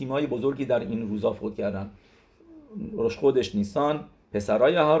صدیکیم های بزرگی در این روزا فوت کردن. روش خودش نیسان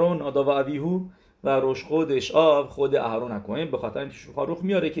پسرای اهرون آدا و اویهو و روش خودش آب خود اهرون هکوهن به خاطر اینکه شوخاروخ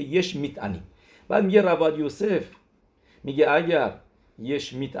میاره که یش میتعنی. بعد میگه رابطه یوسف میگه اگر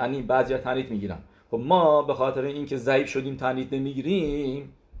یش میتعنی بعضیا تعنیت میگیرن، خب ما به خاطر اینکه ضعیف شدیم تعنیت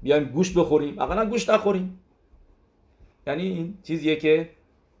نمیگیریم بیایم گوشت بخوریم، اقلا گوشت نخوریم. یعنی این چیزیه که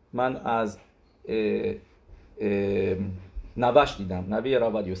من از نوش دیدم، نوه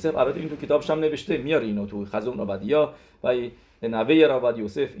رابطه یوسف. البته این تو کتابش هم نوشته میاره اینو تو خزون رابطیا و نوه رابطه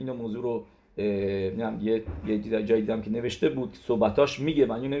یوسف اینو موضوع رو یه جایی دیدم که نوشته بود صحبتاش میگه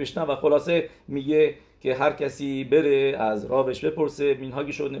من اینو نوشتم و خلاصه میگه که هر کسی بره از راوش بپرسه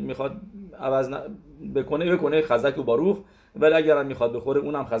مینهاگی شد میخواد عوض بکنه خزک و باروخ، ولی اگرم میخواد بخوره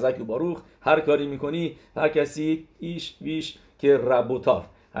اونم خزک و باروخ. هر کاری میکنی هر کسی ایش ویش که ربوتاف،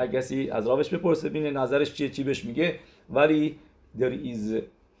 هر کسی از راوش بپرسه ببینه نظرش چیه چی بهش میگه. ولی there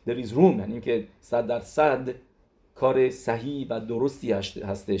is room، یعنی که 100% کار صحیح و درستی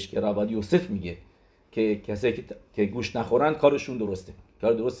هستش که رابطه یوسف میگه که کسایی که گوشت نخورن کارشون درسته،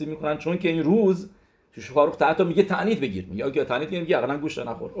 کار درستی میکنن، چون که این روز تو شوخاروخ تا میگه تعنیت بگیر، میگه اوکی تعنیت میگه اقلا گوشت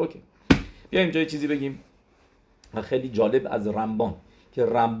نخور. اوکی بیایم جای چیزی بگیم خیلی جالب از رمبان که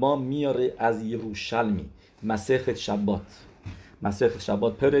رمبان میاره از یروشلمی مسیحت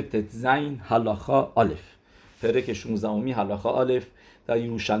شبات پرک تزین هلاخا الف، پرک 16 هلاخا الف در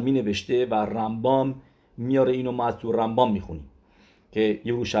یروشلمی نوشته و رمبان میاره اینو ما از تو رمبان میخونیم که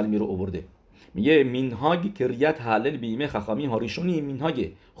یروشلمی رو آورده. میگه مینهاگ کریت هلل بیمه خخامیم هاریشونی، مینهاگ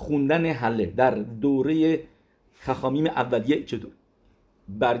خوندن هلل در دوره خخامیم اولیه چطور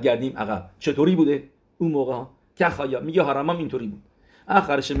برگردیم عقب چطوری بوده اون موقع ها که خایا میگه هرمام اینطوری بود.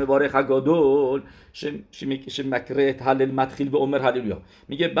 آخرش مبارک حگادول مکرت هلل مدخیل به عمر هللویا.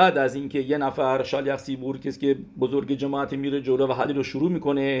 میگه بعد از اینکه یه نفر شالیخ سیبور کسی که بزرگ جماعت میره جلو و هلل رو شروع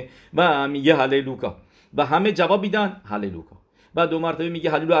میکنه و میگه هللوکا و همه جواب میدن هللوکا. بعد دو مرتبه میگه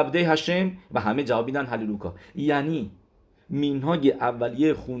هللو عبده هشم و همه جواب میدن هللوکا. یعنی مینهاگ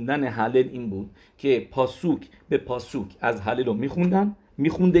اولیه خوندن هلل این بود که پاسوک به پاسوک از هلل رو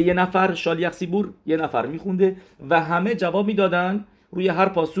میخونده یه نفر شالیخ سیبور یه نفر میخونده و همه جواب میدادن روی هر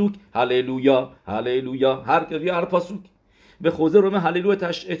پاسوک هللویا هللویا، هر پاسوک به خوزه رومه هللویا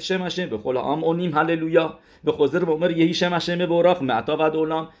تشمشه به خلا ام اونیم هللویا به خوزه رومه یهی شمشه براخ معتا و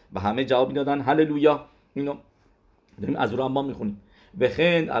دولام و همه جواب میدادن هللویا. اینو داریم از رمبان میخونیم.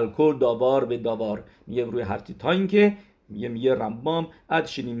 بخند الکل داوار به داوار میگه روی هر چی تا اینکه میگه رمبان اد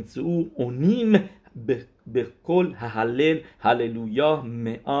شنیمتسو اونیم به کل هلل هللویا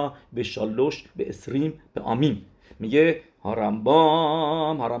مئا به شالوش به اسریم به آمیم. میگه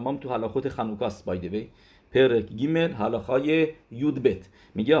هرمبام تو هلاخوت خنوکاست بایدوی پرک گیمل هلاخای یود بت.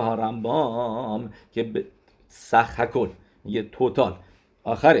 میگه هرمبام که سخ هکل میگه توتال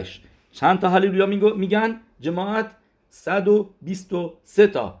آخرش چند تا هللویا میگن جماعت 123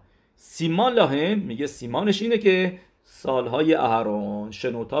 تا. سیمان لاهم میگه سیمانش اینه که سالهای اهرون،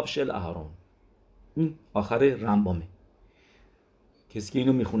 شنوتاف شل اهرون. این آخر رمبامه. کسی که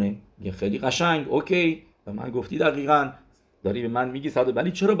اینو میخونه میگه خیلی قشنگ، اوکی، و من گفتی دقیقاً داری به من میگی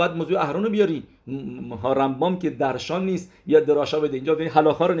ولی چرا باید موضوع اهرون رو بیاری؟ رمبام که درشان نیست، بیا دراشا بده اینجا، ببین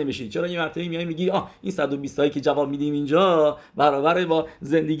حلاخا رو نمیشی. چرا این مرتبه میای میگی این 120 تایی که جواب میدیم اینجا برابر با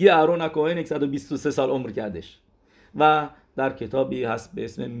زندگی اهرون هکوهن 123 سال عمر کردش. و در کتابی هست به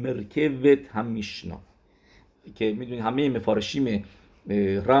اسم مرکبت هم میشنا که میدونید همه مفارشیم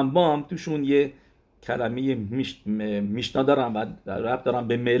رمبام توشون یه کلمه میشنا دارن و ربط دارن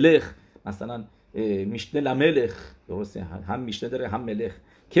به ملخ. مثلا میشنه لملخ، درسته، هم میشنه داره هم ملخ.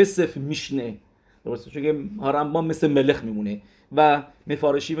 کسف میشنه، درسته، چون که رمبام مثل ملخ میمونه و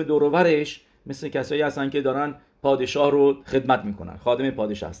مفارشیم دور و برش مثل کسایی هستن که دارن پادشاه رو خدمت میکنن، خادم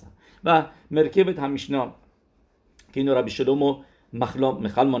پادشاه هستن. و مرکبت هم میشنا که اینو ربی شلومو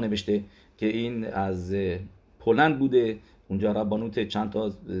مخلما نوشته که این از پولند بوده، اونجا ربانوت چند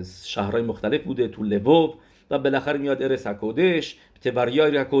تا شهرهای مختلف بوده تو لوو، و بالاخره میاد ارس هکودش،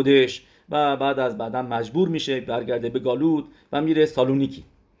 تبریای هکودش، و بعدا مجبور میشه برگرده به گالوت و میره سالونیکی.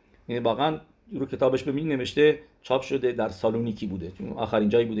 یعنی واقعا رو کتابش ببین نوشته چاپ شده در سالونیکی بوده، چون آخرین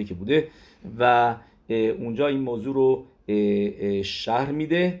جایی بوده که بوده و اونجا این موضوع رو شرح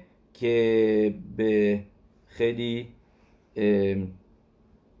میده که به خیلی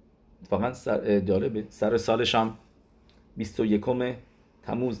واقعا جالبه. سر سالش هم 21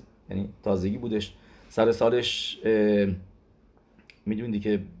 تموز، یعنی تازگی بودش. سر سالش میدونید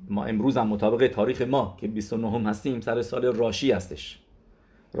که ما امروز هم مطابق تاریخ ما که 29 هستیم سر سال راشی هستش،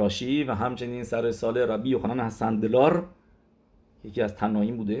 راشی، و همچنین سر سال ربی یوحنان حسندلار یکی از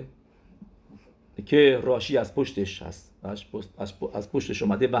تنایم بوده که راشی از پشتش هست، از پشتش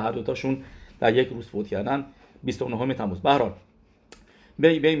اومده و هر دوتاشون در یک روز فوت کردن 29 تموز. به هر حال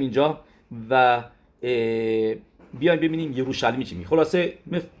بریم اینجا و بیایم ببینیم یروشلمی چی میگه. خلاصه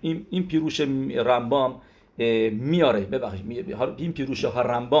این پیروش رمبام میاره، ببخشید این پیروش ها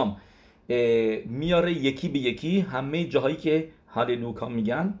رمبام میاره یکی به یکی همه جاهایی که هاللوکا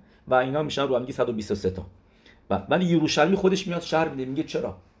میگن و اینا میشن رو هم میگه 123 تا. ولی یروشلمی خودش میاد شرح میده،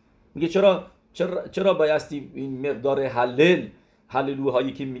 میگه چرا بایستی این مقدار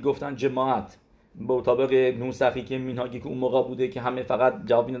هللوهایی که میگفتن جماعت با مطابق نوسخی که مینهاگی که اون موقع بوده که همه فقط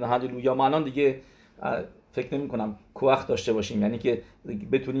جواب میدن هللویا، ما الان دیگه فکر نمی کنم کوخ داشته باشیم، یعنی که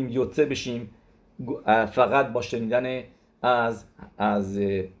بتونیم یوتسه بشیم فقط با شنیدن از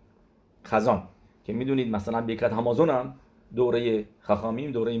خزان. که میدونید مثلا بیکت همازون هم دوره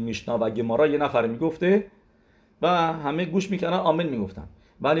خخامیم، دوره میشنا و گمارا یه نفر میگفته و همه گوش میکنن آمن میگفتن،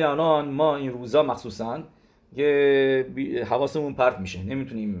 ولی الان ما این روزا مخصوصا که حواسمون پرت میشه،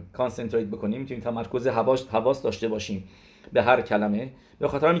 نمیتونیم کانسنتریت بکنیم، نمیتونیم تمرکز حواس داشته باشیم به هر کلمه، به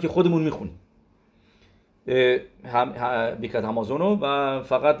خاطر اینکه خودمون میخونیم بیکت همازونو و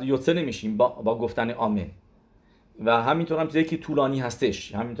فقط یوتسه نمیشیم با گفتن آمن. و همینطور هم چیزایی که طولانی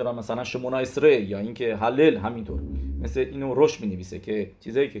هستش، همینطور هم مثلا شمونا اسره یا اینکه هلل، همینطور مثل اینو روش مینویسه که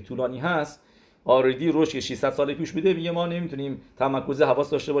چیزایی که طولانی هست آردی روش که 600 سال پیش بوده، میگه ما نمیتونیم تمرکز حواس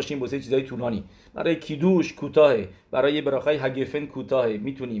داشته باشیم واسه چیزای طولانی. برای کیدوش کوتاهه، برای براخای هگفن کوتاهه،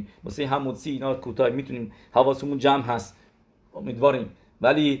 میتونیم واسه همونسی اینا کوتاه میتونیم حواسمون جمع هست، امیدواریم.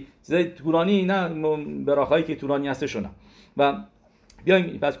 ولی چیزای طولانی نه، براخایی که طولانی هستشونه. و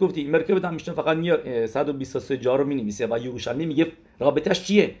بیایم پس گفتی مرکبت هم میشن فقط میار 123 جا رو مینویسه و یروشلمی میگه رابطش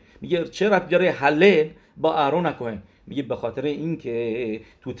چیه؟ میگه چه ربطی داره هلل با اهرون هکوهن؟ میگه به خاطر این که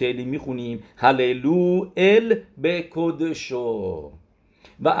تو تیلی میخونیم هللو ال به کدشو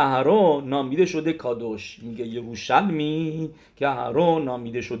و اهرون نامیده شده کادوش. میگه یروشلمی که اهرون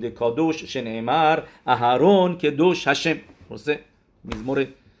نامیده شده کادوش، شنیمر اهرون که دوش هشم. درسته؟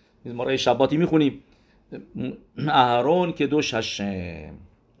 میزمور شباتی میخونیم اهرون که دوش هشم،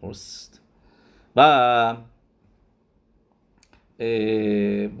 درست. و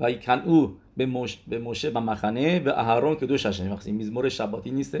کن او به موشه و مخنه و اهرون که دوش هشم. وقتی میزمور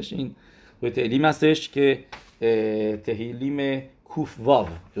شباتی نیستش، این به تهیلیم هستش که تهیلیم کوف واو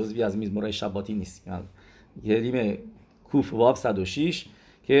جزوی از میزمورهای شباتی نیست، تهیلیم کوف واو 106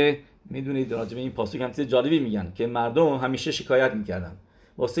 که میدونید راجع به این پاسوک هم چیز جالبی میگن که مردم همیشه شکایت میکردن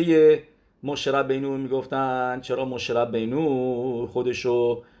واسه موشه ربینو، میگفتن چرا موشه ربینو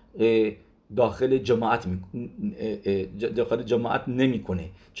خودشو داخل جماعت نمیکنه،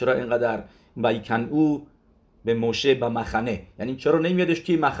 چرا اینقدر ویکن او به موشه با مخنه، یعنی چرا نمیادش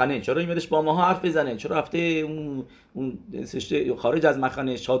توی مخنه، چرا نمیادش با ماها حرف بزنه، چرا رفته اون خارج از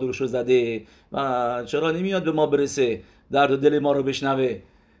مخنه چادرشو زده و چرا نمیاد به ما برسه، درد دل ما رو بشنوه.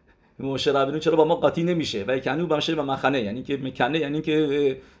 موشه ربینو چرا با ما قاطی نمیشه و کنو بمشه به مخنه، یعنی که مکنه، یعنی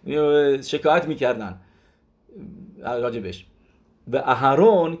که شکایت میکردن راجبش. و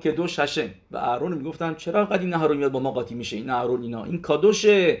اهرون که دوش هشم، و اهرون میگفتن چرا انقدر این اهرون میاد با ما قاطی میشه، این اهرون اینا این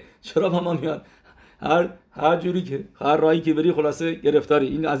کادوشه چرا با ما میاد، هر جوری که هر راهی که بری خلاصه گرفتاری.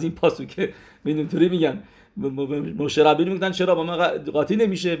 این از این پاسو که اینطوری میگن موشه ربینی میگفتن چرا با ما قاطی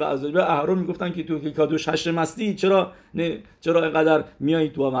نمیشه، و از اهرون میگفتن که تو که کادوش هشم هستی چرا اینقدر میای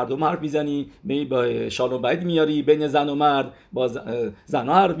تو مردم حرف میزنی، با شالو بعید میاری بین زن و مرد، با زن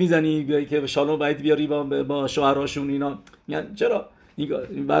ها حرف میزنی که شالو بعید بیاری با شوهراشون، اینا میگن چرا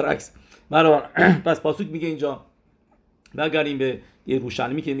این برعکس. پس پاسوک میگه اینجا بگردیم به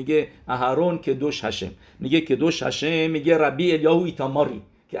یروشلمی که میگه اهرون که دوش هشم، میگه که دوش هشم، میگه ربی الیاهو ایتاماری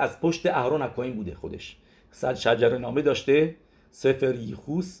که از پشت اهرون هکوهن بوده، خودش شجره نامه داشته، سفر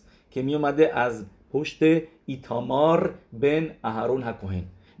یخوس که می اومده از پشت ایتامار بن اهرون هکوهن،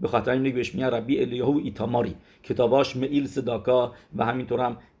 به خاطر این بهش میگه ربی الیاهو ایتاماری. کتاباش میل صداکا و همینطور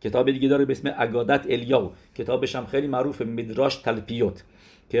هم کتاب دیگه داره به اسم اگادت الیاهو، کتابش هم خیلی معروفه، مدراش تلپیوت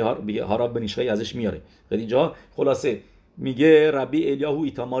که هاراب بنیشخی ازش میاره. خیلی جا خلاصه میگه ربی الیاهو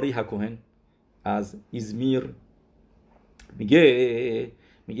ایتاماری هکوهن از ازمیر.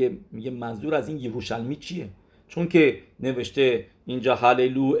 میگه منظور از این یروشلمی چیه؟ چون که نوشته اینجا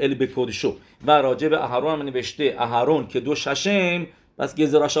هللو ال بکودشو و راجع به اهرون هم نوشته اهرون که دوش هشم، پس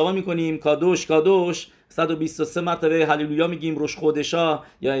گزارشاوا میکنیم کادوش 123 مرتبه هللویا میگیم روش خودشا،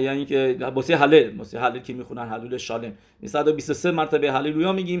 یعنی که واسه هلل که میخونن هلول شالم 123 مرتبه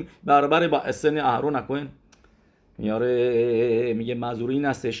هللویا میگیم برابر با اسن اهرون هکوهن. میگه منظور این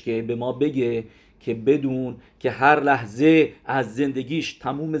هستش که به ما بگه که بدون که هر لحظه از زندگیش،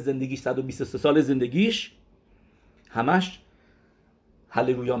 تموم زندگیش 123 سال زندگیش همش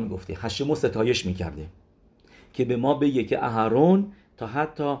هللویا میگفته، هشمو ستایش میکرده، که به ما بگه که اهرون تا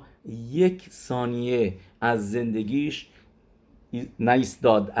حتی 1 ثانیه از زندگیش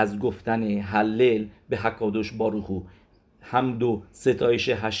نایستاد از گفتن هلل به حکادوش باروخو، حمد و ستایش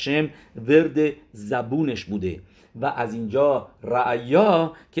هشم ورد زبونش بوده. و از اینجا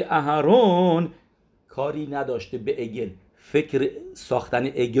رعیا که اهرون کاری نداشته به اگل، فکر ساختن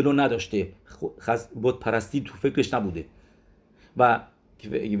اگل رو نداشته، بت پرستی تو فکرش نبوده و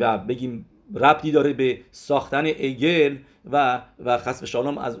بگیم ربطی داره به ساختن اگل و خسب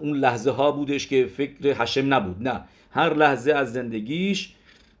شالام از اون لحظه ها بودش که فکر هشم نبود. نه، هر لحظه از زندگیش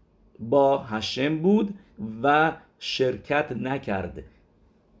با هشم بود و شرکت نکرد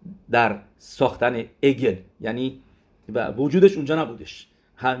در ساختن اگل، یعنی و وجودش اونجا نبودش،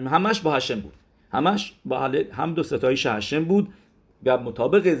 همش با هشم بود، همش با حمد و ستایش هشم بود. و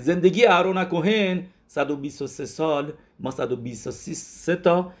مطابق زندگی اهرون هکوهن 123 سال ما 123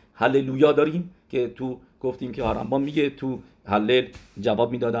 تا هللویا داریم که تو گفتیم که هارنبام میگه تو هلل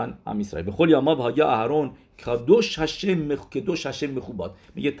جواب میدادن ام اسرائیل به خلی ما با اهرون که دوش هشم خوباد،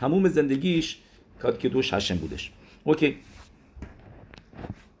 میگه تموم زندگیش که دوش هشم بودش. اوکی،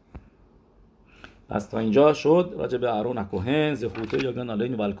 پس تا اینجا شد راجع به اهرون هکوهن. زخوته یگان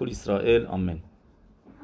علیه و الکل اسرائیل. آمین.